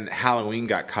 totally. Yeah. And then Halloween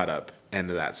got caught up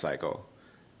into that cycle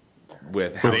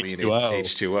with Halloween H2O. and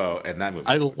H2O, and that movie.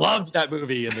 I loved that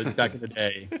movie back in the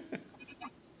day.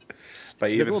 By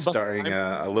even starring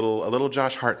a little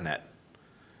Josh Hartnett.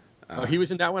 Oh, he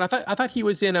was in that one. I thought he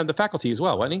was in The Faculty as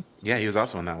well, wasn't he? Yeah, he was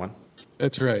also in that one.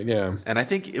 That's right. Yeah. And I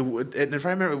think and if I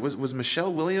remember, was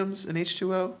Michelle Williams in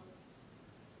H2O?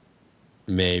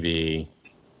 Maybe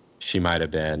she might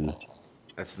have been.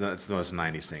 That's the most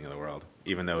 90s thing in the world,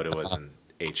 even though it was in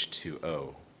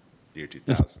H2O, year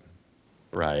 2000.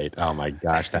 Right. Oh my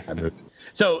gosh, that movie.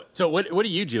 So what are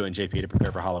you doing, JP, to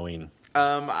prepare for Halloween?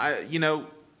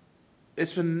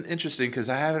 It's been interesting because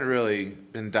I haven't really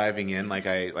been diving in like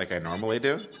I normally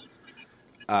do.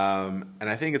 And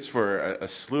I think it's for a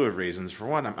slew of reasons. For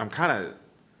one, I'm kind of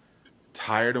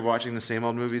tired of watching the same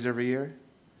old movies every year.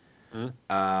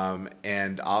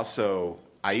 And also,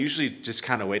 I usually just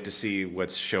kind of wait to see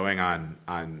what's showing on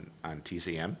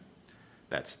TCM.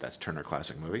 That's Turner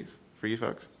Classic Movies for you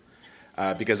folks.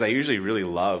 Because I usually really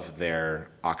love their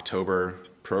October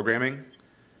programming,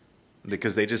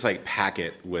 because they just like pack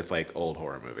it with like old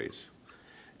horror movies.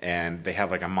 And they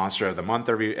have like a monster of the month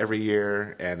every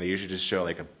year, and they usually just show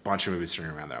like a bunch of movies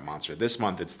centering around that monster. This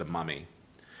month it's The Mummy.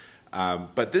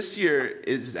 But this year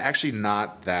is actually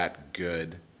not that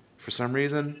good for some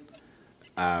reason.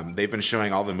 They've been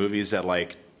showing all the movies at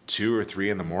like 2 or 3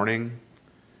 in the morning.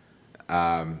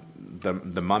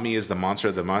 The Mummy is the monster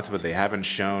of the month, but they haven't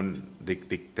shown.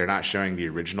 They're not showing the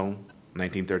original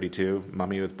 1932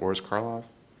 Mummy with Boris Karloff.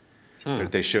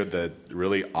 They showed the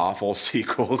really awful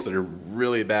sequels that are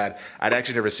really bad. I'd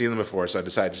actually never seen them before, so I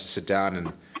decided just to sit down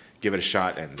and give it a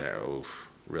shot. And they're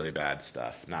really bad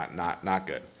stuff. Not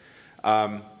good.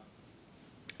 I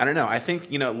don't know. I think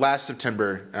last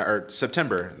September,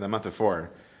 the month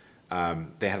before,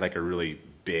 they had like a really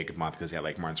big month because they had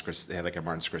like a Martin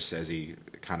Scorsese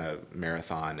kind of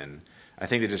marathon, and I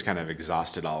think they just kind of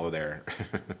exhausted all of their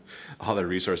all their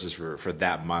resources for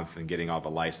that month and getting all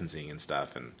the licensing and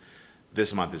stuff. And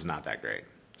this month is not that great,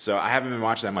 so I haven't been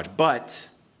watching that much. But,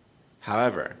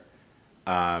 however,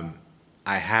 I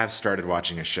have started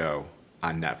watching a show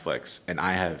on Netflix, and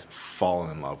I have fallen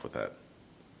in love with it.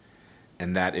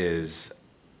 And that is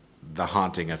The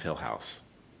Haunting of Hill House.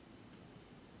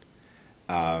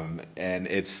 And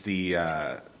it's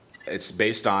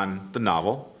based on the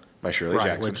novel by Shirley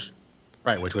Jackson.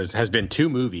 Which has been 2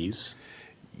 movies.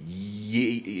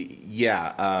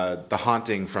 Yeah, The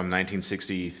Haunting from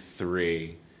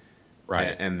 1963.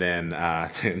 Right. And then the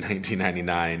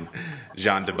 1999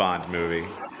 Jean de Bont movie.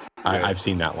 I've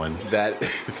seen that one. That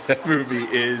movie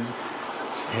is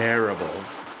terrible.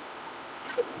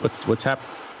 What's happening?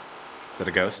 Is that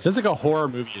a ghost? It sounds like a horror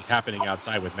movie is happening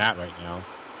outside with Matt right now.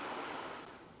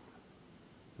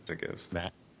 It's a ghost.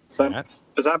 Matt? Is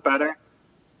that better?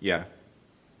 Yeah.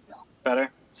 Better?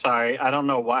 Sorry, I don't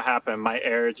know what happened. My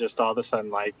air just all of a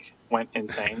sudden went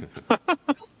insane.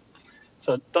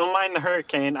 So don't mind the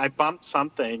hurricane. I bumped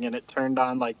something and it turned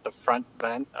on the front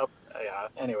vent. Oh, yeah.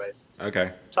 Anyways.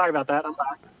 Okay. Sorry about that. I'm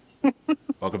back.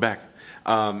 Welcome back.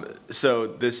 It's a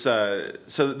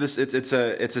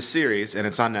series, and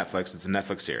it's on Netflix. It's a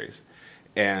Netflix series,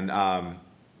 and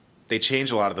they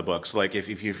change a lot of the books. Like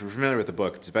if you're familiar with the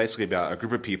book, it's basically about a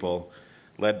group of people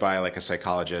led by like a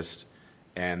psychologist,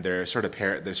 and they're sort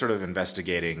of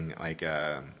investigating like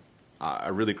a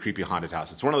really creepy haunted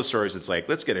house. It's one of those stories that's like,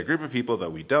 let's get a group of people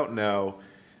that we don't know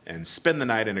and spend the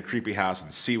night in a creepy house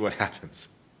and see what happens.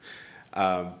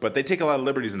 But they take a lot of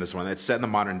liberties in this one. It's set in the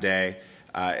modern day.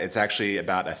 It's actually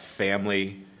about a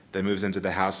family that moves into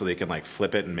the house so they can like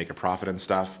flip it and make a profit and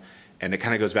stuff. And it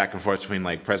kind of goes back and forth between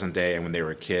like present day and when they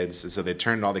were kids. And so they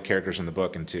turned all the characters in the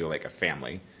book into like a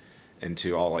family,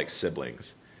 into all like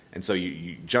siblings. And so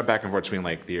you jump back and forth between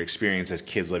like their experience as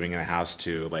kids living in a house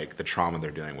to like the trauma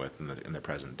they're dealing with in the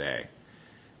present day.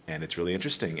 And it's really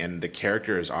interesting. And the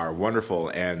characters are wonderful,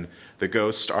 and the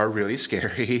ghosts are really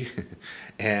scary.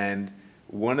 And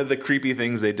one of the creepy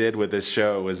things they did with this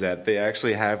show was that they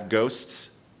actually have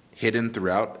ghosts hidden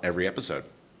throughout every episode.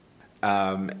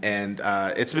 It's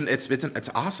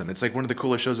awesome. It's like one of the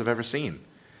coolest shows I've ever seen.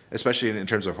 especially in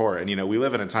terms of horror. And we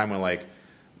live in a time when like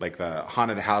the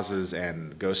haunted houses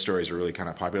and ghost stories are really kind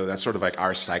of popular. That's sort of like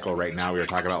our cycle right now. We were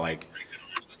talking about like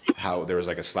how there was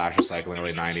like a slasher cycle in the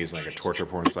early 90s and like a torture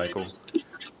porn cycle.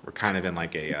 We're kind of in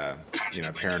like a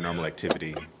paranormal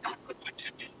activity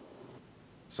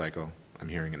cycle. I'm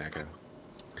hearing an echo.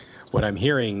 What I'm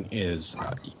hearing is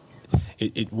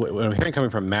what I'm hearing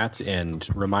coming from Matt's end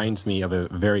reminds me of a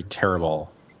very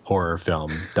terrible horror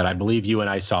film that I believe you and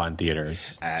I saw in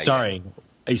theaters, starring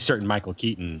a certain Michael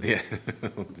Keaton,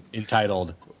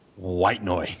 entitled White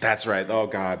Noise. That's right. Oh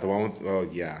God, the one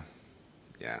with yeah.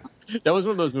 That was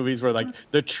one of those movies where like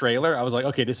the trailer, I was like,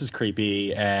 okay, this is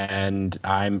creepy, and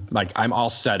I'm all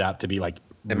set up to be like.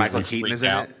 And Michael Keaton is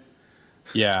in it.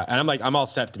 Yeah, and I'm all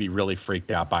set to be really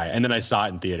freaked out by it. And then I saw it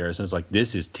in theaters, and it's like,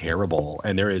 this is terrible,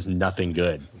 and there is nothing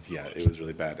good. Yeah, it was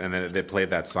really bad. And then they played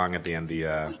that song at the end,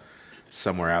 the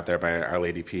Somewhere Out There by Our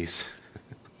Lady Peace.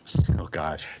 Oh,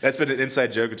 gosh. That's been an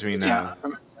inside joke between me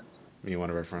and one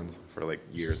of our friends for, like,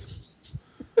 years.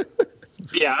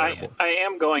 Yeah, I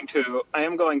am going to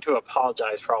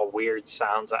apologize for all weird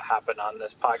sounds that happen on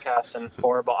this podcast and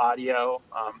horrible audio.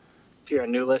 If you're a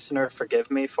new listener, forgive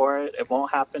me for it. It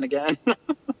won't happen again.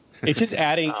 It's just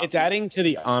adding. It's adding to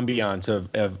the ambiance of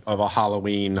a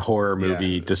Halloween horror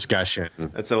movie discussion.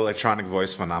 It's an electronic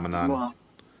voice phenomenon.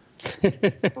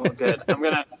 Well, good.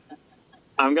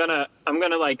 I'm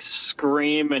gonna like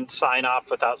scream and sign off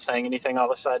without saying anything all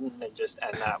of a sudden and just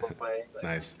end that way. But.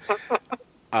 Nice.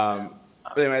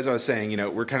 But anyway, as I was saying,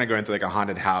 we're kind of going through like a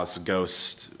haunted house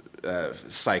ghost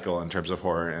cycle in terms of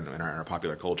horror in our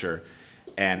popular culture.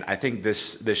 And I think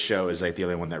this show is like the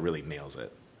only one that really nails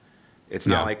it. It's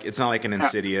not like an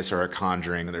Insidious or a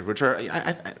Conjuring, which are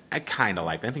I kind of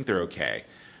like. I think they're okay,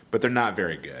 but they're not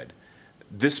very good.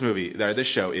 This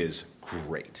show is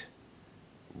great,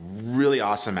 really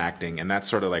awesome acting, and that's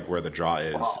sort of like where the draw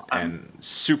is. And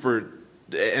super.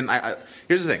 And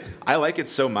here's the thing: I like it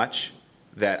so much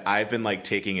that I've been like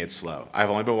taking it slow. I've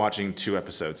only been watching 2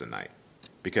 episodes a night.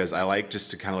 Because I like just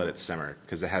to kind of let it simmer,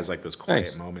 because it has like those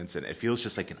quiet moments, and it feels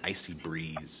just like an icy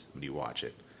breeze when you watch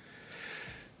it.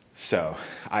 So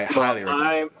I highly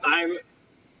recommend.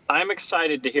 I'm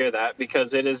excited to hear that,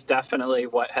 because it is definitely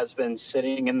what has been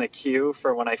sitting in the queue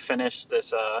for when I finish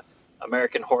this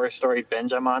American Horror Story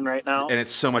binge I'm on right now. And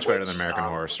it's so much better than American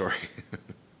Horror Story.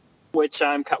 which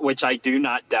I do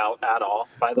not doubt at all,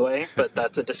 by the way, but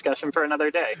that's a discussion for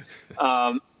another day.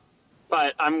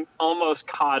 But I'm almost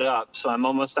caught up, so I'm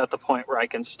almost at the point where I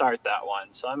can start that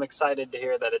one. So I'm excited to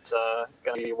hear that it's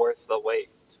going to be worth the wait.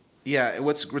 Yeah,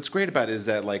 what's great about it is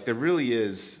that like there really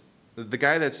is the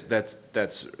guy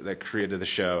that created the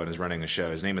show and is running the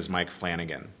show. His name is Mike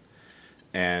Flanagan,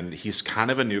 and he's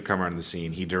kind of a newcomer on the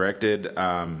scene. He directed,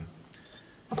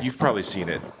 you've probably seen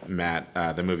it, Matt,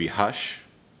 the movie Hush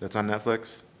that's on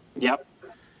Netflix. Yep.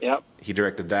 He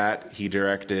directed that. He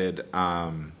directed.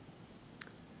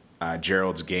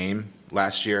 Gerald's Game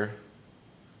last year,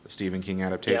 the Stephen King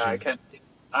adaptation.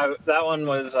 Yeah, that one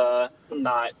was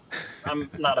not. I'm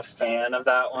not a fan of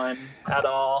that one at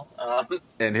all.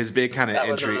 And his big kind of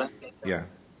entry,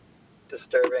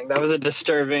 disturbing. That was a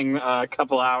disturbing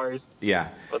couple hours. Yeah,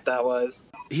 what that was.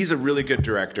 He's a really good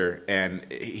director, and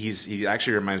he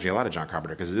actually reminds me a lot of John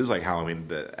Carpenter, because it is like Halloween.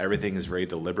 Everything is very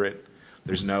deliberate.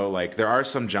 There's no like there are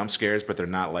some jump scares, but they're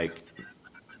not like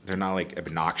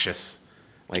obnoxious.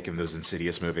 Like in those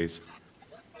Insidious movies,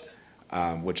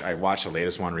 which I watched the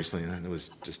latest one recently, and it was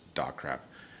just dog crap.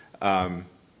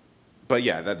 But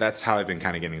yeah, that's how I've been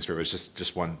kind of getting through. It's just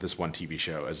this one TV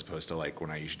show, as opposed to like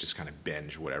when I usually just kind of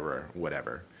binge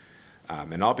whatever.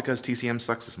 And all because TCM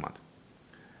sucks this month.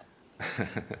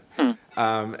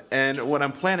 And what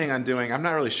I'm planning on doing, I'm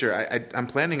not really sure. I'm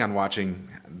planning on watching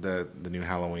the new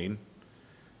Halloween.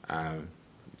 You're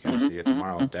gonna see it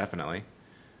tomorrow, definitely.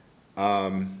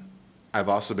 I've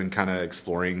also been kind of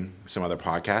exploring some other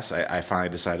podcasts. I finally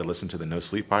decided to listen to the No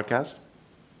Sleep podcast.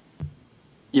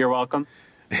 You're welcome.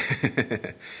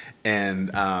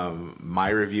 And my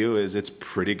review is it's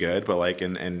pretty good, but like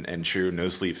in true No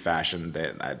Sleep fashion,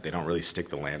 they don't really stick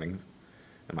the landing,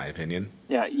 in my opinion.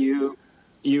 Yeah,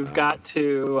 you've got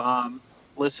to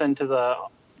listen to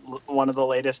one of the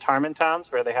latest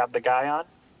Harmontowns where they have the guy on.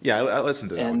 Yeah, I listened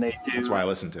to that. And that's why I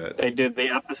listened to it. They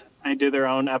do their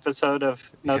own episode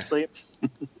of No Sleep.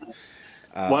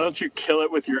 Why don't you kill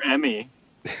it with your Emmy?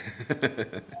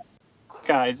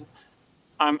 Guys,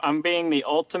 I'm being the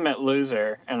ultimate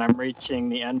loser, and I'm reaching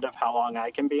the end of how long I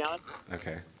can be on.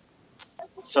 Okay.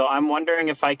 So I'm wondering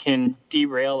if I can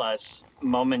derail us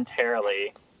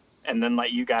momentarily and then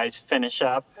let you guys finish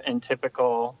up in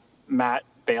typical Matt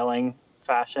bailing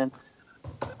fashion.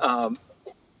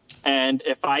 And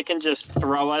if I can just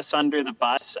throw us under the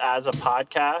bus as a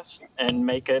podcast and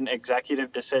make an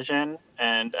executive decision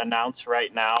and announce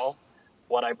right now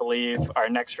what I believe our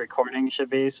next recording should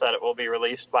be so that it will be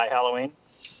released by Halloween.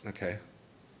 Okay.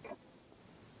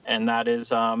 And that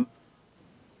is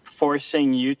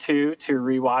forcing you two to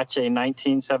rewatch a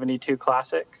 1972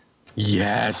 classic.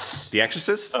 Yes. The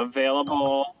Exorcist?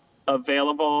 Available on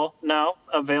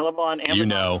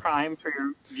Amazon Prime for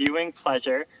your viewing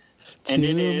pleasure. And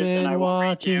it is, and I will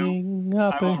read you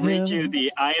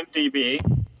the IMDb.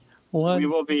 We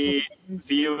will be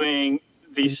viewing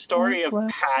the story of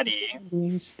Patty,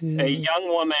 a young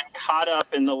woman caught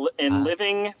up in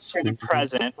living for the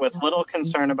present with little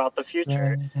concern about the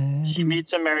future. She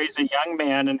meets and marries a young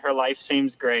man, and her life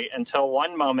seems great until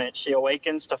one moment she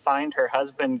awakens to find her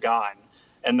husband gone,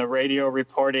 and the radio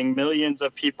reporting millions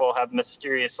of people have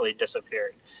mysteriously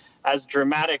disappeared. As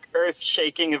dramatic,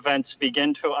 earth-shaking events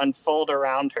begin to unfold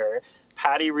around her,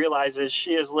 Patty realizes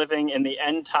she is living in the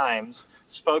end times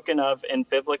spoken of in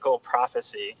biblical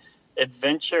prophecy.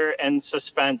 Adventure and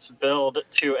suspense build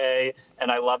to a,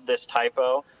 and I love this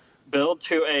typo, build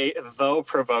to a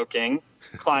though-provoking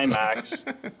climax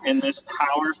in this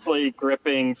powerfully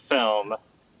gripping film,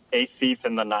 A Thief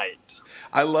in the Night.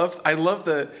 I love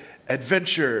the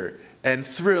adventure and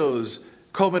thrills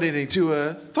culminating to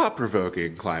a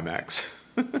thought-provoking climax.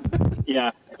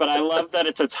 Yeah, but I love that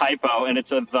it's a typo and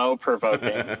it's a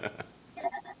though-provoking.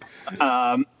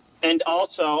 And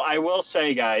also, I will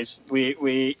say, guys,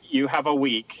 you have a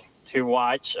week to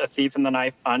watch A Thief in the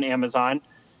Night on Amazon.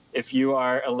 If you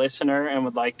are a listener and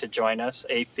would like to join us,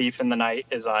 A Thief in the Night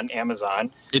is on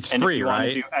Amazon. It's free, if you right?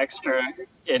 Want to do extra,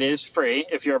 it is free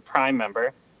if you're a Prime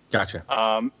member. Gotcha.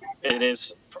 It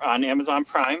is on Amazon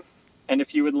Prime. And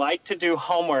if you would like to do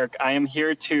homework,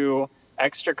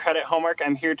 extra credit homework,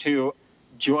 I'm here to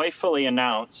joyfully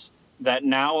announce that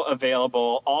now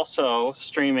available, also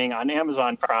streaming on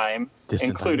Amazon Prime,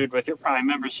 included with your Prime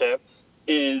membership,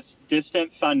 is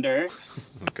Distant Thunder.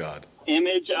 Oh, God.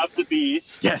 Image of the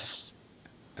Beast. Yes.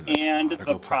 And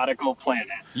The Prodigal Planet.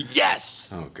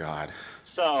 Yes. Oh, God.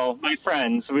 So, my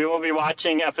friends, we will be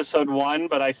watching episode 1,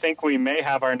 but I think we may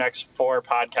have our next 4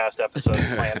 podcast episodes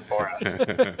planned for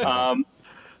us.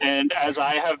 And as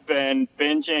I have been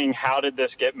binging How Did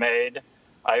This Get Made,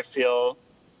 I feel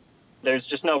there's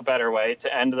just no better way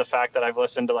to end the fact that I've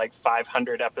listened to like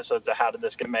 500 episodes of How Did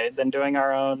This Get Made than doing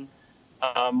our own,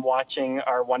 watching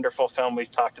our wonderful film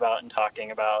we've talked about and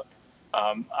talking about.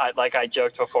 I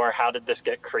joked before, how did this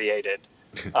get created?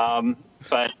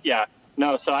 But yeah,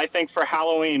 no, so I think for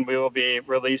Halloween, we will be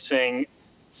releasing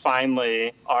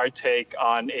finally our take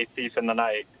on A Thief in the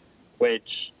Night,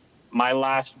 which my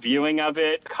last viewing of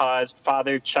it caused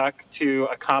Father Chuck to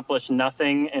accomplish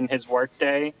nothing in his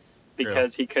workday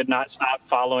because he could not stop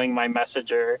following my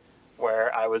messenger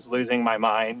where I was losing my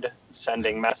mind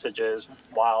sending messages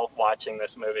while watching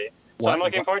this movie. So I'm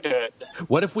looking forward to it.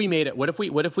 What if we made it? What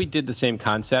if we did the same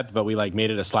concept, but we like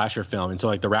made it a slasher film, and so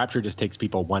like the Rapture just takes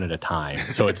people one at a time.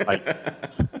 So it's like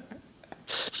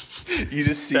you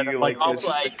just see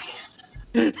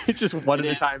it's just one at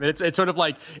a time. It's sort of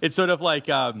like it's like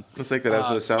that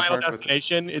episode of South Park.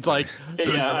 Destination. It's like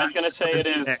I was gonna say it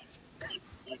is.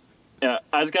 Yeah,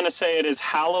 I was going to say it is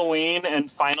Halloween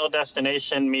and Final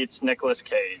Destination meets Nicolas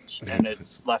Cage, and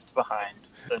it's Left Behind,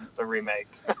 the remake.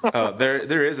 Oh,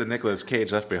 there is a Nicolas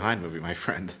Cage Left Behind movie, my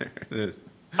friend.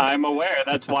 I'm aware.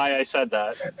 That's why I said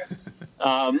that.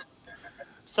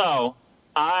 So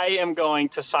I am going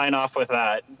to sign off with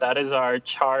that. That is our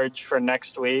charge for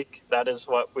next week. That is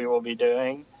what we will be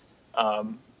doing.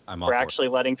 We're actually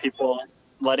letting people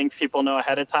know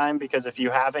ahead of time, because if you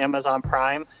have Amazon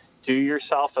Prime, do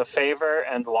yourself a favor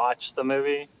and watch the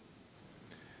movie.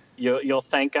 You'll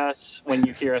thank us when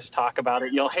you hear us talk about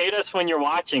it. You'll hate us when you're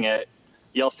watching it.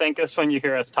 You'll thank us when you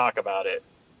hear us talk about it,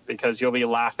 because you'll be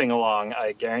laughing along,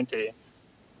 I guarantee.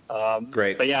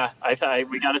 Great. But yeah,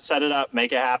 we got to set it up,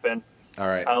 make it happen. All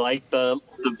right. I like the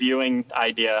viewing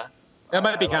idea. That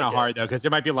might be kind of hard though, because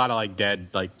there might be a lot of like dead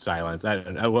silence. I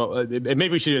don't know. Well, maybe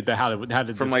we should do the how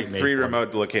did from like 3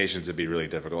 remote locations. It'd be really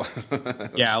difficult.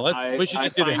 Yeah, we should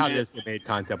just do the how did this get made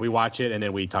concept. We watch it and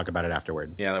then we talk about it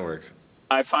afterward. Yeah, that works.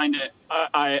 I find it.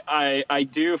 I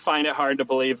do find it hard to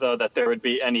believe though that there would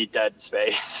be any dead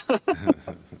space.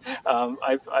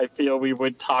 I feel we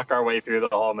would talk our way through the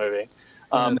whole movie.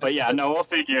 But yeah, no, we'll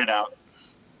figure it out.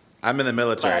 I'm in the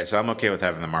military, so I'm okay with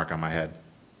having the mark on my head.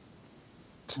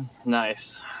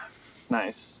 Nice.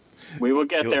 We will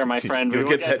get there, my friend. You'll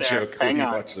get that there. joke when you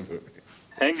watch the movie.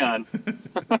 Hang on.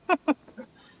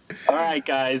 All right,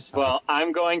 guys. Well,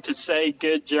 I'm going to say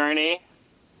good journey.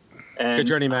 And good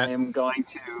journey, Matt. I am going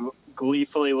to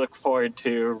gleefully look forward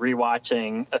to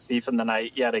rewatching A Thief in the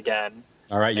Night yet again.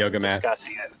 All right, Yoga Matt.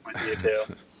 Discussing it with you two.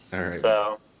 All right.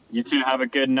 So you two have a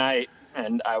good night,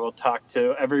 and I will talk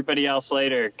to everybody else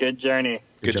later. Good journey.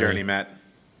 Good journey, Matt.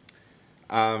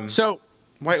 Why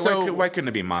couldn't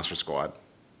it be Monster Squad?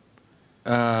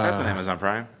 That's on Amazon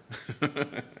Prime.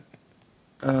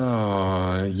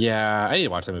 Oh, yeah. I need to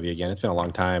watch that movie again. It's been a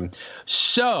long time.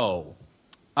 So,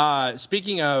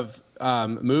 speaking of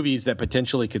movies that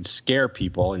potentially could scare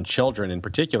people and children in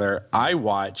particular, I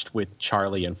watched with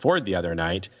Charlie and Ford the other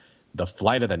night The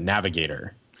Flight of the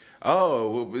Navigator.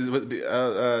 Oh, it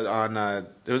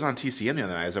was on TCM the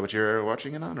other night. Is that what you were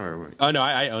watching it on? Or? Oh, no,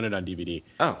 I own it on DVD.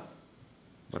 Oh,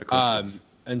 what a coincidence.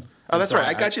 That's right.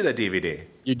 I got you that DVD.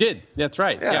 You did. That's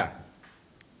right. Yeah.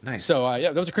 Nice. So,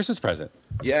 that was a Christmas present.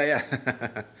 Yeah.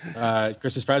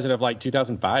 Christmas present of like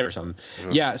 2005 or something. Oh.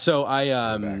 Yeah. So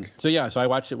I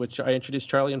watched it. I introduced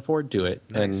Charlie and Ford to it,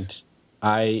 nice. And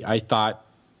I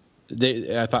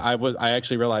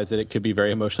actually realized that it could be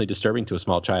very emotionally disturbing to a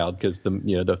small child because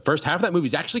the first half of that movie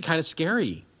is actually kind of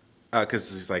scary.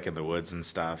 Because he's like in the woods and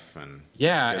stuff, and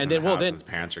and then his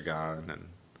parents are gone, and.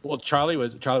 Well, Charlie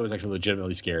was actually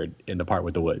legitimately scared in the part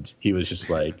with the woods. He was just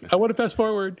like, I want to fast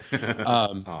forward.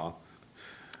 And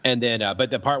then, but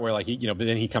the part where but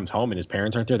then he comes home and his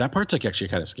parents aren't there. That part's like actually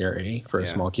kind of scary for a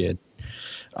small kid.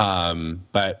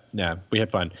 But yeah, we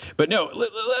had fun. But no,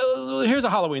 here's a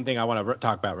Halloween thing I want to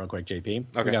talk about real quick, JP.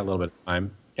 Okay. We got a little bit of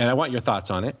time, and I want your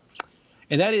thoughts on it.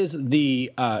 And that is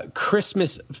the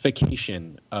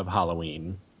Christmasification of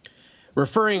Halloween,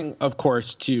 referring, of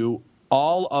course, to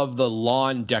all of the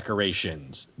lawn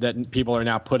decorations that people are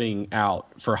now putting out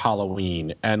for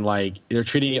Halloween, and like they're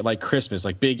treating it like Christmas,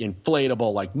 like big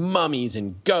inflatable, like mummies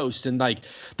and ghosts, and like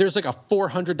there's like a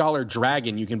 $400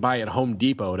 dragon you can buy at Home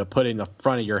Depot to put in the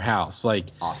front of your house. Like,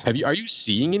 awesome. Are you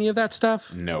seeing any of that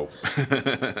stuff? No.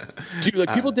 Dude,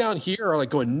 like people down here are like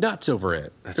going nuts over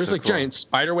it. There's so like cool. Giant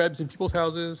spider webs in people's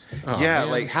houses. Oh, yeah,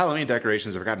 man. Like Halloween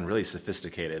decorations have gotten really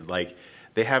sophisticated. Like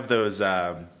they have those.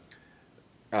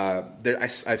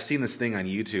 I've seen this thing on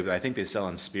YouTube that I think they sell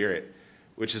in Spirit,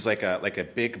 which is like a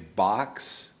big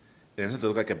box. It has to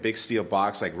look like a big steel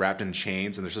box, like wrapped in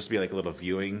chains, and there's supposed to be like a little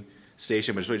viewing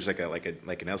station, but it's really just like an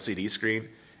LCD screen.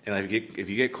 And like if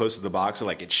you get close to the box,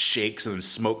 it shakes and then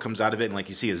smoke comes out of it, and like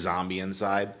you see a zombie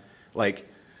inside. Like,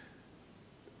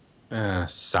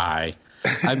 sigh.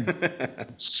 I'm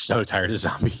so tired of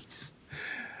zombies.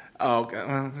 Oh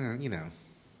well,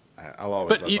 I'll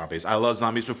always love zombies. I loved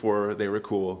zombies before they were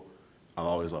cool. I'll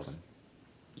always love them.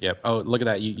 Yep. Oh, look at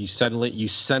that! You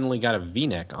suddenly got a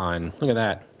V-neck on. Look at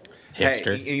that,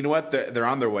 hipster. Hey, you know what? They're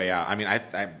on their way out. I mean,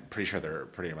 I'm pretty sure they're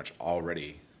pretty much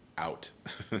already out.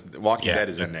 The Walking Dead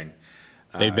is ending.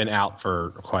 They've been out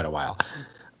for quite a while.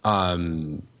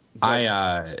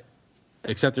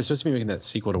 Except they're supposed to be making that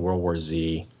sequel to World War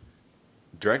Z.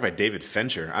 Directed by David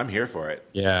Fincher. I'm here for it.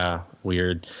 Yeah,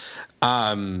 weird.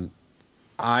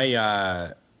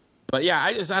 But yeah,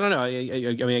 I don't know. I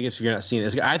mean, I guess if you're not seeing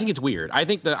this, I think it's weird. I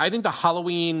think the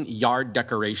Halloween yard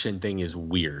decoration thing is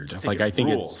weird. I think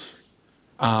it's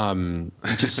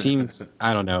it just seems,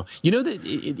 I don't know. You know that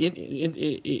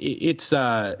it's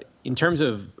in terms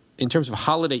of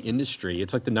holiday industry,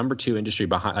 it's like the number 2 industry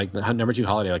behind, like the number 2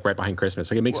 holiday, like right behind Christmas.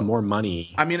 Like it makes more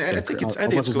money. I mean, I think it's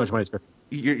cool.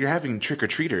 You're having trick or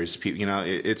treaters.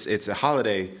 It's a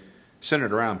holiday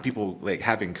centered around people like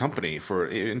having company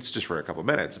it's just for a couple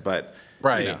minutes, but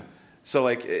right. So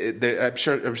like I'm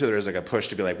sure there is like a push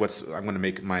to be like, I'm going to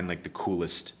make mine like the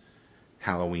coolest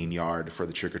Halloween yard for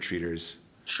the trick or treaters.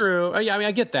 True. Yeah, I mean,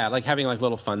 I get that. Like having like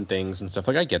little fun things and stuff.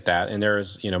 Like I get that. And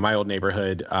there's my old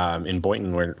neighborhood in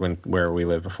Boynton where we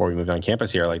lived before we moved on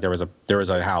campus here. Like there was a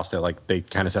house that like they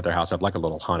kind of set their house up like a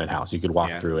little haunted house. You could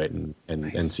walk through it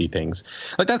and see things.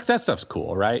 Like that stuff's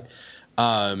cool, right?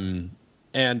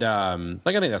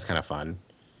 Like I think that's kind of fun,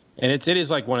 and it is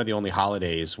like one of the only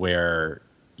holidays where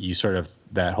you sort of,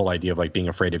 that whole idea of like being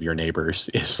afraid of your neighbors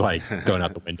is like going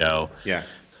out the window. Yeah.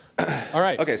 All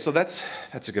right. Okay, so that's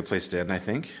a good place to end, I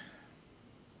think.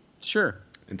 Sure.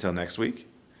 Until next week.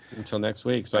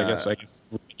 So I guess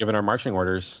we'll be given our marching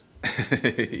orders.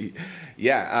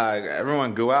 Yeah.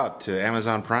 Everyone, go out to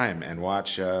Amazon Prime and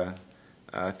watch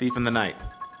Thief in the Night.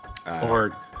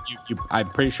 Or. I'm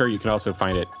pretty sure you can also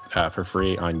find it for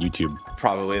free on YouTube.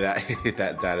 Probably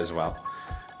that as well.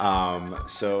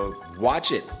 So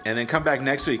watch it and then come back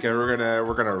next week and we're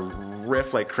gonna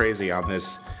riff like crazy on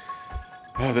this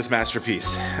this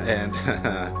masterpiece, and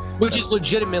which is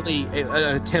legitimately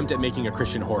an attempt at making a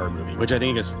Christian horror movie, which I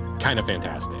think is kind of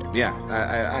fantastic. Yeah,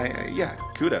 yeah,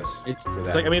 kudos for that.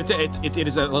 It's like, I mean, it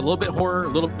is a little bit horror, a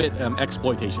little bit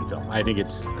exploitation film. I think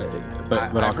it's.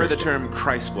 But I've heard the term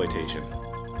Christploitation.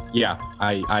 Yeah,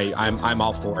 I'm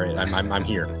all for it. I'm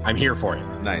here. I'm here for it.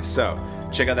 Nice. So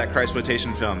check out that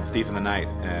Christploitation film, Thief in the Night,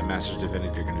 and Masters of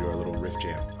Divinity. You're going to do our little riff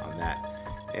jam on that.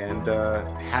 And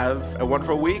have a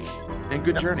wonderful week and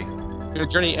good journey. Good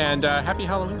journey, and happy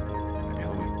Halloween. Happy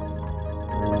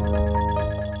Halloween.